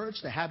had their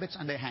hurts, their habits,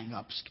 and their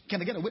hang-ups.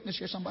 Can I get a witness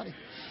here, somebody?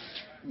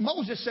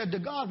 Moses said to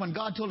God, when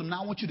God told him,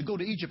 now I want you to go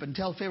to Egypt and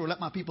tell Pharaoh, let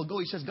my people go.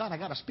 He says, God, I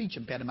got a speech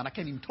impediment. I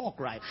can't even talk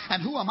right.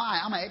 And who am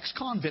I? I'm an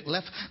ex-convict,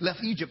 left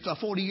Egypt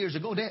 40 years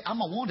ago. I'm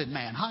a wanted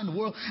man. How in the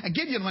world? And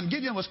when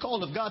Gideon was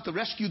called of God to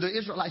rescue the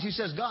Israelites, he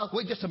says, God,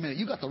 wait just a minute.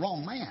 You got the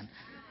wrong man.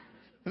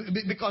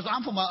 Because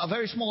I'm from a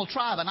very small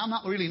tribe and I'm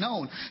not really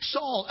known.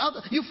 Saul,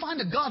 you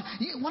find that God,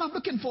 what I'm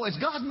looking for is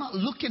God's not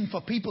looking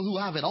for people who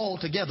have it all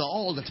together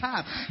all the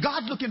time.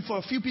 God's looking for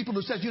a few people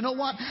who says, you know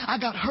what? I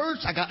got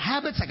hurts, I got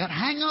habits, I got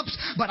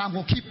hang-ups, but I'm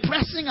going to keep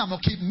pressing, I'm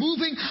going to keep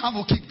moving, I'm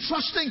going to keep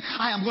trusting.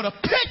 I am going to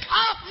pick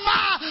up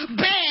my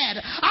bed.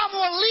 I'm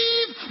going to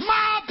leave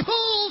my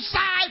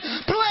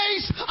poolside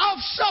place of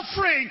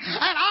suffering.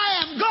 And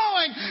I am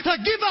going to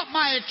give up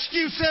my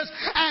excuses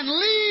and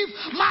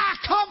leave my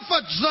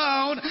comfort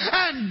zone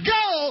and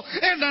go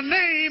in the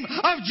name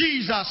of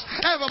Jesus.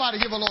 Everybody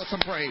give the Lord some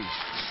praise.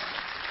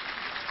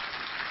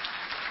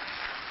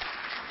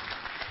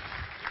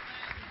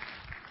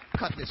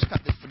 cut this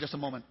for just a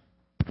moment.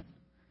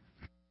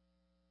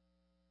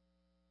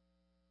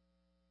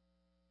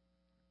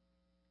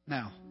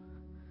 Now,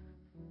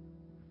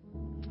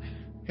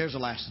 here's the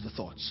last of the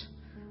thoughts.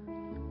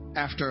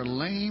 After a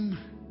lame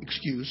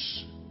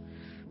excuse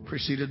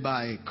preceded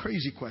by a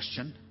crazy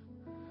question,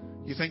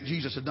 you think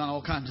Jesus had done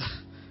all kinds of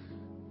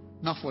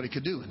enough what he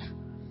could do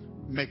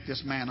and make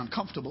this man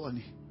uncomfortable,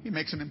 and he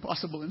makes an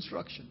impossible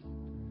instruction.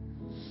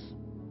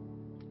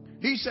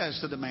 He says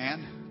to the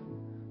man,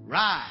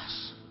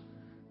 rise,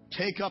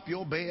 take up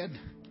your bed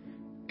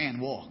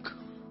and walk.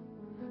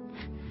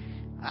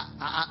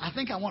 I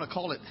think I want to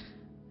call it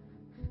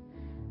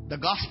the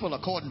gospel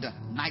according to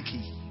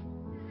Nike.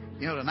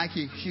 You know, the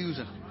Nike shoes.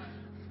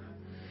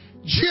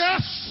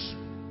 Just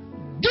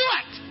do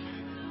it.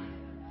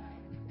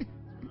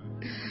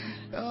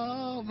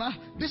 Oh, my.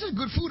 This is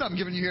good food I'm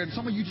giving you here. And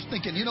some of you just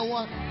thinking, you know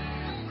what?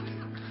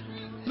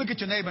 Look at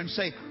your neighbor and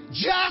say,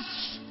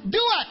 just do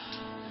it.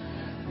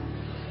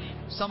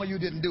 Some of you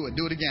didn't do it.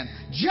 Do it again.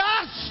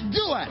 Just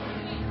do it.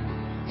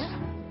 Yeah.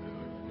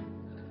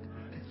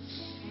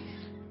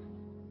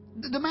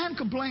 The man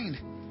complained,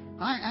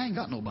 I ain't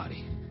got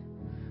nobody.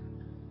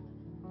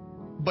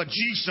 But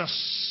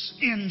Jesus,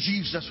 in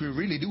Jesus, we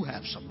really do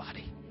have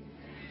somebody.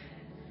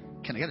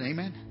 Can I get an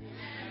amen?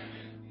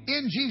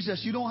 In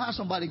Jesus, you don't have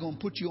somebody going to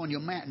put you on your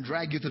mat and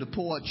drag you to the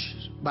porch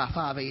by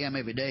 5 a.m.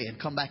 every day and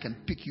come back and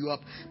pick you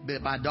up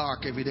by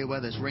dark every day,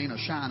 whether it's rain or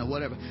shine or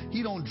whatever.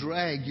 He don't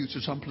drag you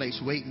to some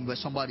place waiting where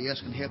somebody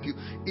else can help you.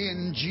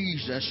 In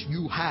Jesus,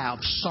 you have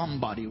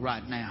somebody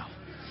right now.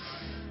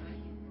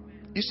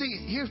 You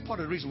see, here's part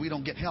of the reason we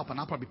don't get help, and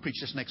I'll probably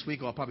preach this next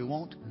week, or I probably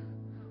won't.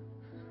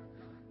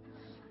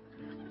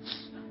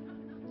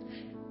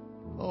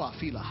 Oh, I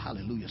feel a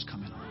hallelujah's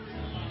coming on.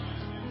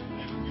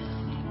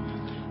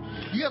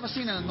 You ever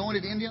seen an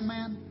anointed Indian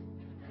man?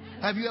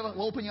 Have you ever?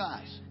 Well, open your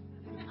eyes.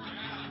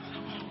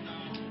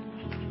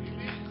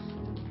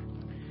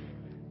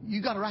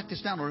 You got to write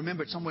this down or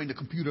remember it somewhere in the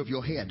computer of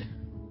your head.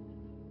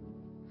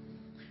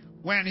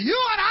 When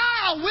you and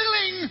I are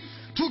willing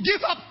to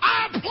give up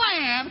our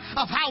plan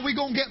of how we're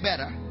going to get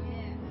better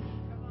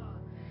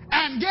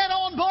and get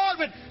on board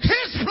with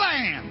His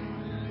plan,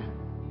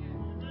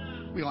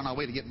 we're on our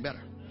way to getting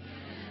better.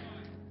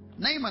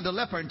 Naaman the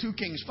leper in 2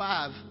 Kings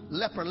 5,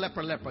 leper.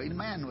 The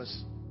man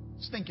was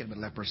stinking with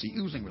leprosy,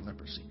 oozing with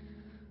leprosy.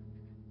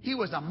 He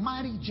was a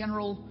mighty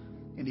general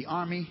in the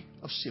army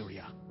of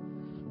Syria.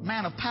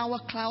 Man of power,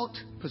 clout,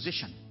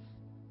 position.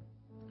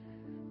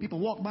 People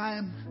walked by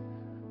him.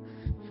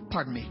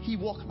 He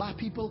walked by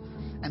people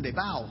and they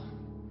bow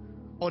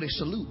or they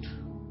salute.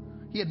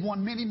 He had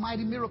won many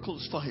mighty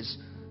miracles for his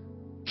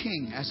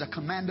king as a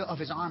commander of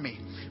his army,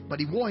 but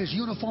he wore his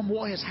uniform,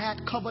 wore his hat,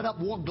 covered up,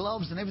 wore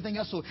gloves and everything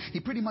else, so he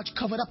pretty much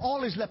covered up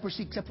all his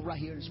leprosy except for right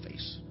here in his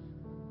face.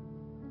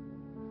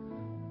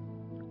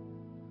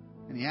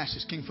 And he asked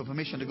his king for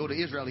permission to go to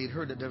Israel. He had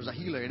heard that there was a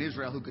healer in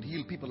Israel who could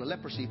heal people of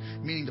leprosy,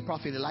 meaning the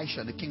prophet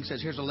Elisha. The king says,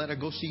 here's a letter,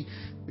 go see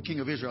the king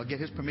of Israel, get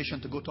his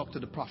permission to go talk to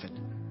the prophet.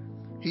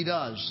 He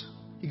does.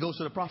 He goes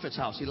to the prophet's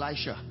house,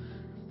 Elisha.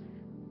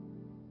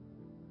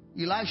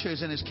 Elisha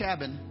is in his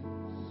cabin.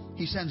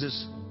 He sends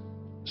his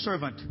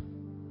servant,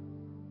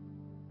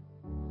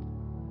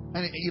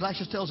 and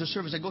Elisha tells his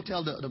servants, go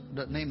tell the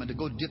Naaman to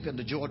go dip in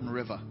the Jordan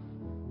River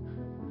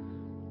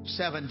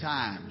 7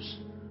 times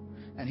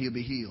and he'll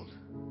be healed.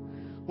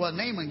 Well,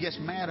 Naaman gets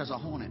mad as a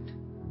hornet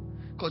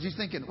because he's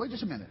thinking, wait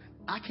just a minute,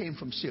 I came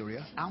from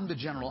Syria, I'm the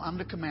general, I'm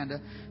the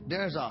commander,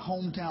 there's a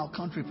hometown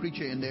country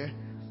preacher in there,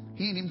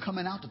 he ain't even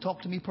coming out to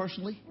talk to me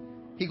personally,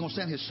 he gonna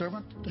send his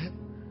servant to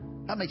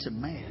him? That makes him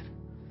mad,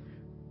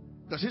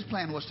 because his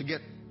plan was to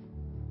get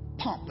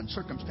pomp and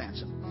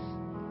circumstance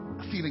and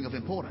a feeling of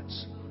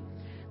importance.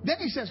 Then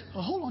he says,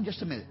 oh, hold on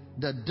just a minute.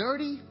 The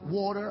dirty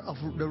water of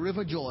the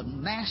River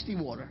Jordan, nasty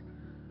water,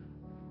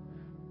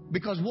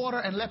 because water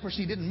and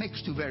leprosy didn't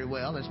mix too very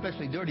well,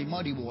 especially dirty,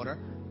 muddy water.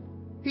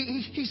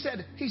 He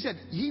said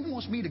he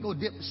wants me to go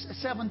dip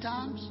 7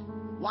 times.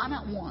 Why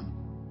not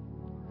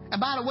 1? And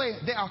by the way,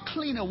 there are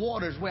cleaner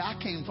waters where I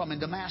came from in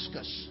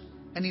Damascus.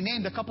 And he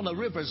named a couple of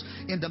rivers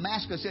in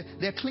Damascus.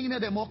 They're cleaner,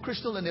 they're more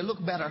crystal, and they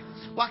look better.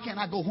 Why can't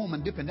I go home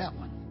and dip in that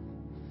one?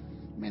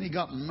 Man, he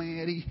got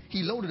mad.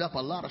 He loaded up a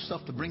lot of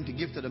stuff to bring to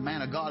give to the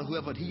man of God,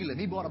 whoever would heal him.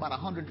 He bought about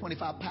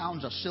 125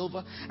 pounds of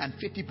silver and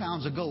 50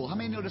 pounds of gold. How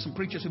many know there's some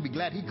preachers who'd be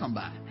glad he'd come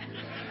by?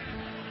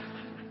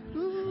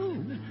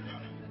 Ooh.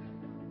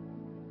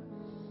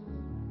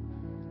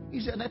 He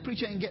said, that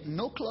preacher ain't getting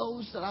no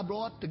clothes that I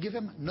brought to give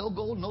him, no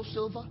gold, no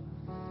silver.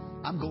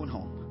 I'm going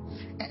home.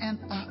 And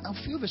a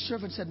few of his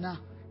servants said, now,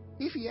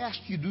 if he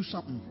asked you to do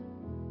something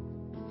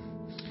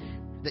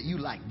that you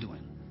like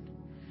doing,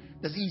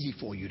 that's easy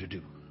for you to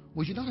do,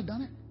 would you not have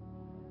done it?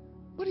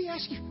 What did he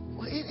ask you?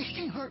 Well, it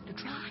can't hurt to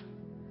try.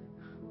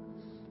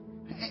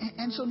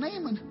 And so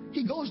Naaman,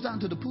 he goes down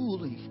to the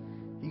pool.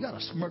 He got a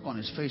smirk on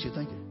his face. You're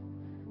thinking,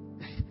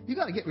 you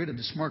got to get rid of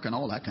the smirk and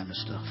all that kind of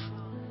stuff.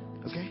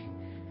 Okay?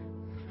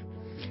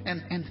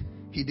 And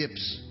he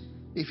dips.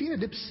 If he had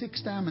dipped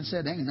 6 times and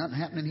said, ain't nothing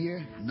happening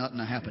here, nothing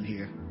will happen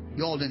here.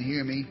 Y'all didn't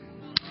hear me.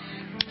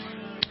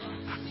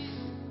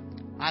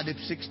 I did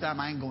 6 times.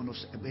 I ain't going no.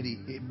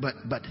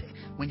 But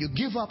when you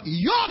give up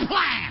your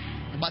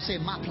plan, everybody say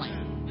my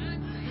plan.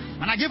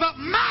 When I give up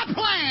my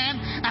plan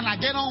and I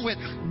get on with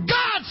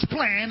God's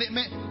plan,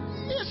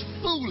 it's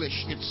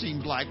foolish, it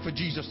seems like, for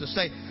Jesus to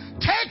say,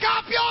 take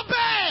up your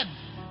bed.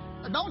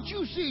 Don't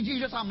you see,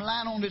 Jesus, I'm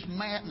lying on this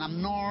mat and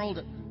I'm gnarled.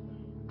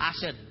 I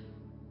said,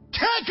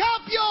 take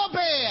up your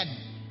bed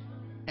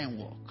and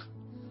walk.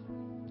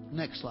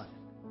 Next slide.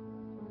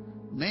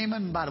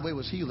 Naaman, by the way,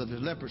 was healed of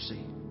his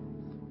leprosy.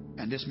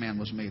 And this man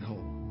was made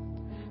whole.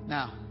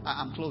 Now,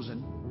 I'm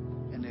closing.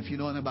 And if you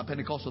know anything about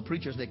Pentecostal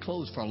preachers, they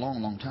close for a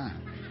long, long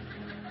time.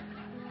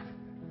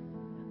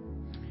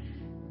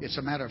 It's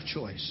a matter of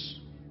choice.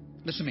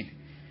 Listen to me.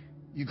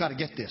 You got to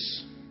get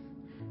this.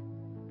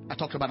 I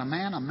talked about a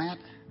man, a mat,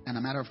 and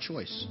a matter of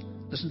choice.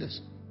 Listen to this.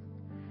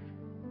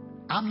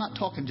 I'm not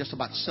talking just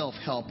about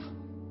self-help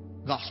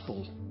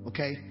gospel,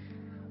 okay?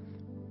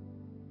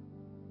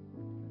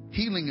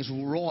 Healing is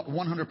wrought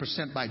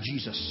 100% by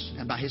Jesus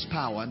and by His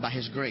power and by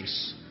His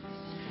grace.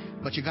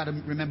 But you got to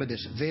remember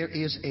this. There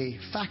is a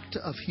factor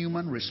of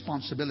human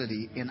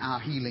responsibility in our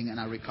healing and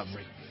our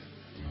recovery.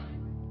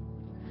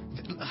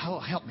 Oh,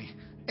 help me.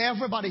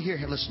 Everybody here,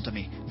 listen to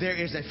me. There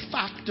is a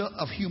factor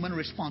of human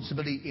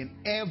responsibility in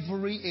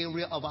every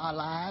area of our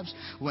lives.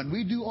 When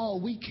we do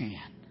all we can,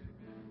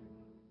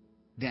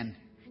 then,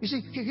 you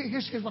see,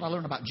 here's what I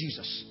learned about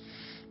Jesus.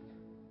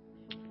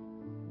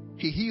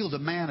 He healed a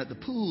man at the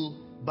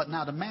pool, but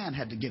now the man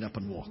had to get up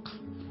and walk.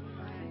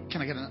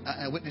 Can I get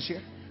a witness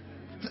here?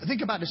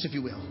 Think about this, if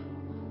you will.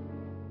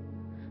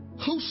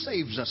 Who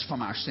saves us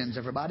from our sins,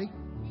 everybody?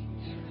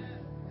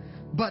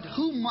 But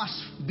who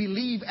must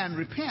believe and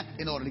repent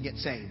in order to get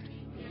saved?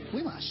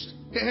 We must.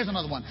 Here's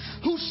another one.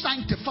 Who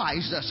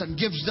sanctifies us and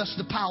gives us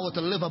the power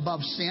to live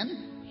above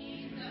sin?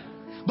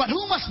 But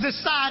who must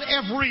decide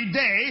every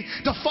day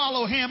to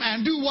follow Him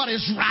and do what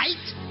is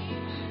right?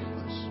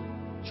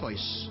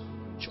 Choice.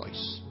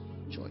 Choice.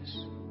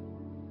 Choice.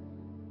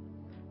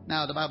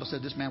 Now, the Bible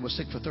said this man was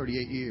sick for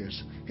 38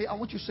 years. Hey, I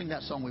want you to sing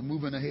that song. We're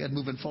moving ahead,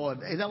 moving forward.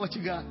 Is that what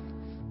you got?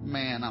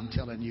 Man, I'm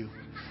telling you.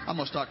 I'm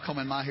going to start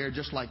combing my hair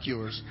just like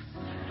yours.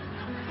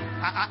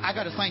 I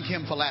got to thank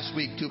him for last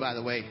week, too, by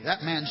the way.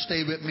 That man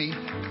stayed with me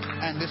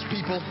and this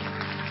people.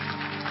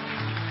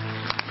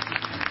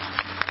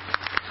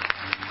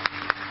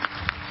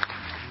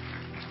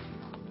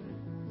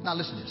 Now,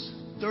 listen to this.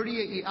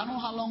 38 years. I don't know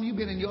how long you've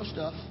been in your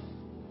stuff.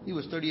 He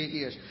was 38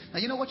 years. Now,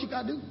 you know what you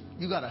got to do?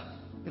 You got to,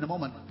 in a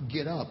moment,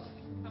 get up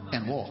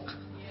and walk.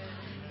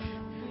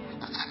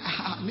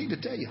 I need to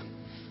tell you.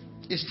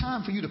 It's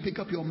time for you to pick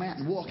up your mat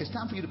and walk. It's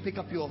time for you to pick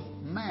up your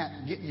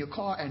mat, get in your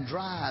car, and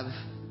drive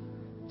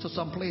to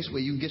some place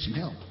where you can get some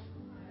help.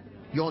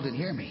 You all didn't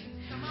hear me.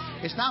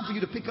 It's time for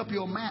you to pick up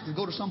your mat and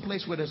go to some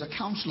place where there's a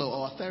counselor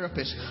or a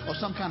therapist or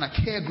some kind of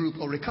care group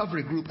or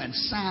recovery group and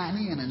sign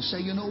in and say,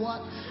 you know what?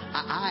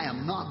 I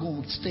am not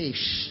going to stay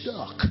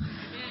stuck.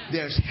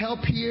 There's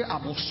help here.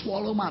 I'm going to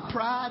swallow my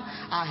pride.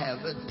 I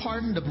have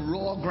pardoned the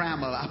raw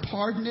grammar. I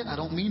pardon it. I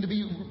don't mean to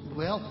be,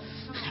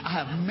 I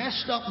have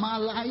messed up my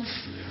life.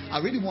 I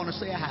really want to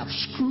say I have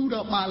screwed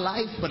up my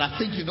life, but I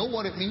think you know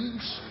what it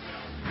means.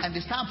 And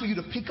it's time for you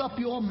to pick up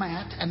your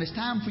mat, and it's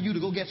time for you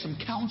to go get some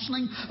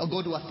counseling or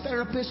go to a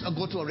therapist or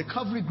go to a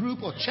recovery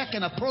group or check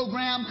in a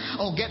program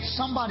or get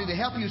somebody to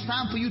help you. It's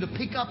time for you to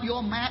pick up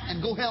your mat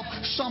and go help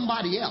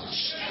somebody else.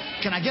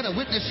 Can I get a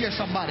witness here,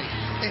 somebody?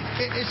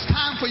 It's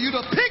time for you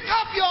to pick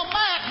up your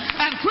mat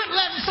and quit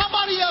letting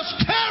somebody else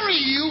carry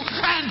you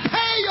and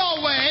pay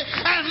your way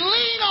and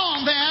lean on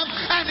them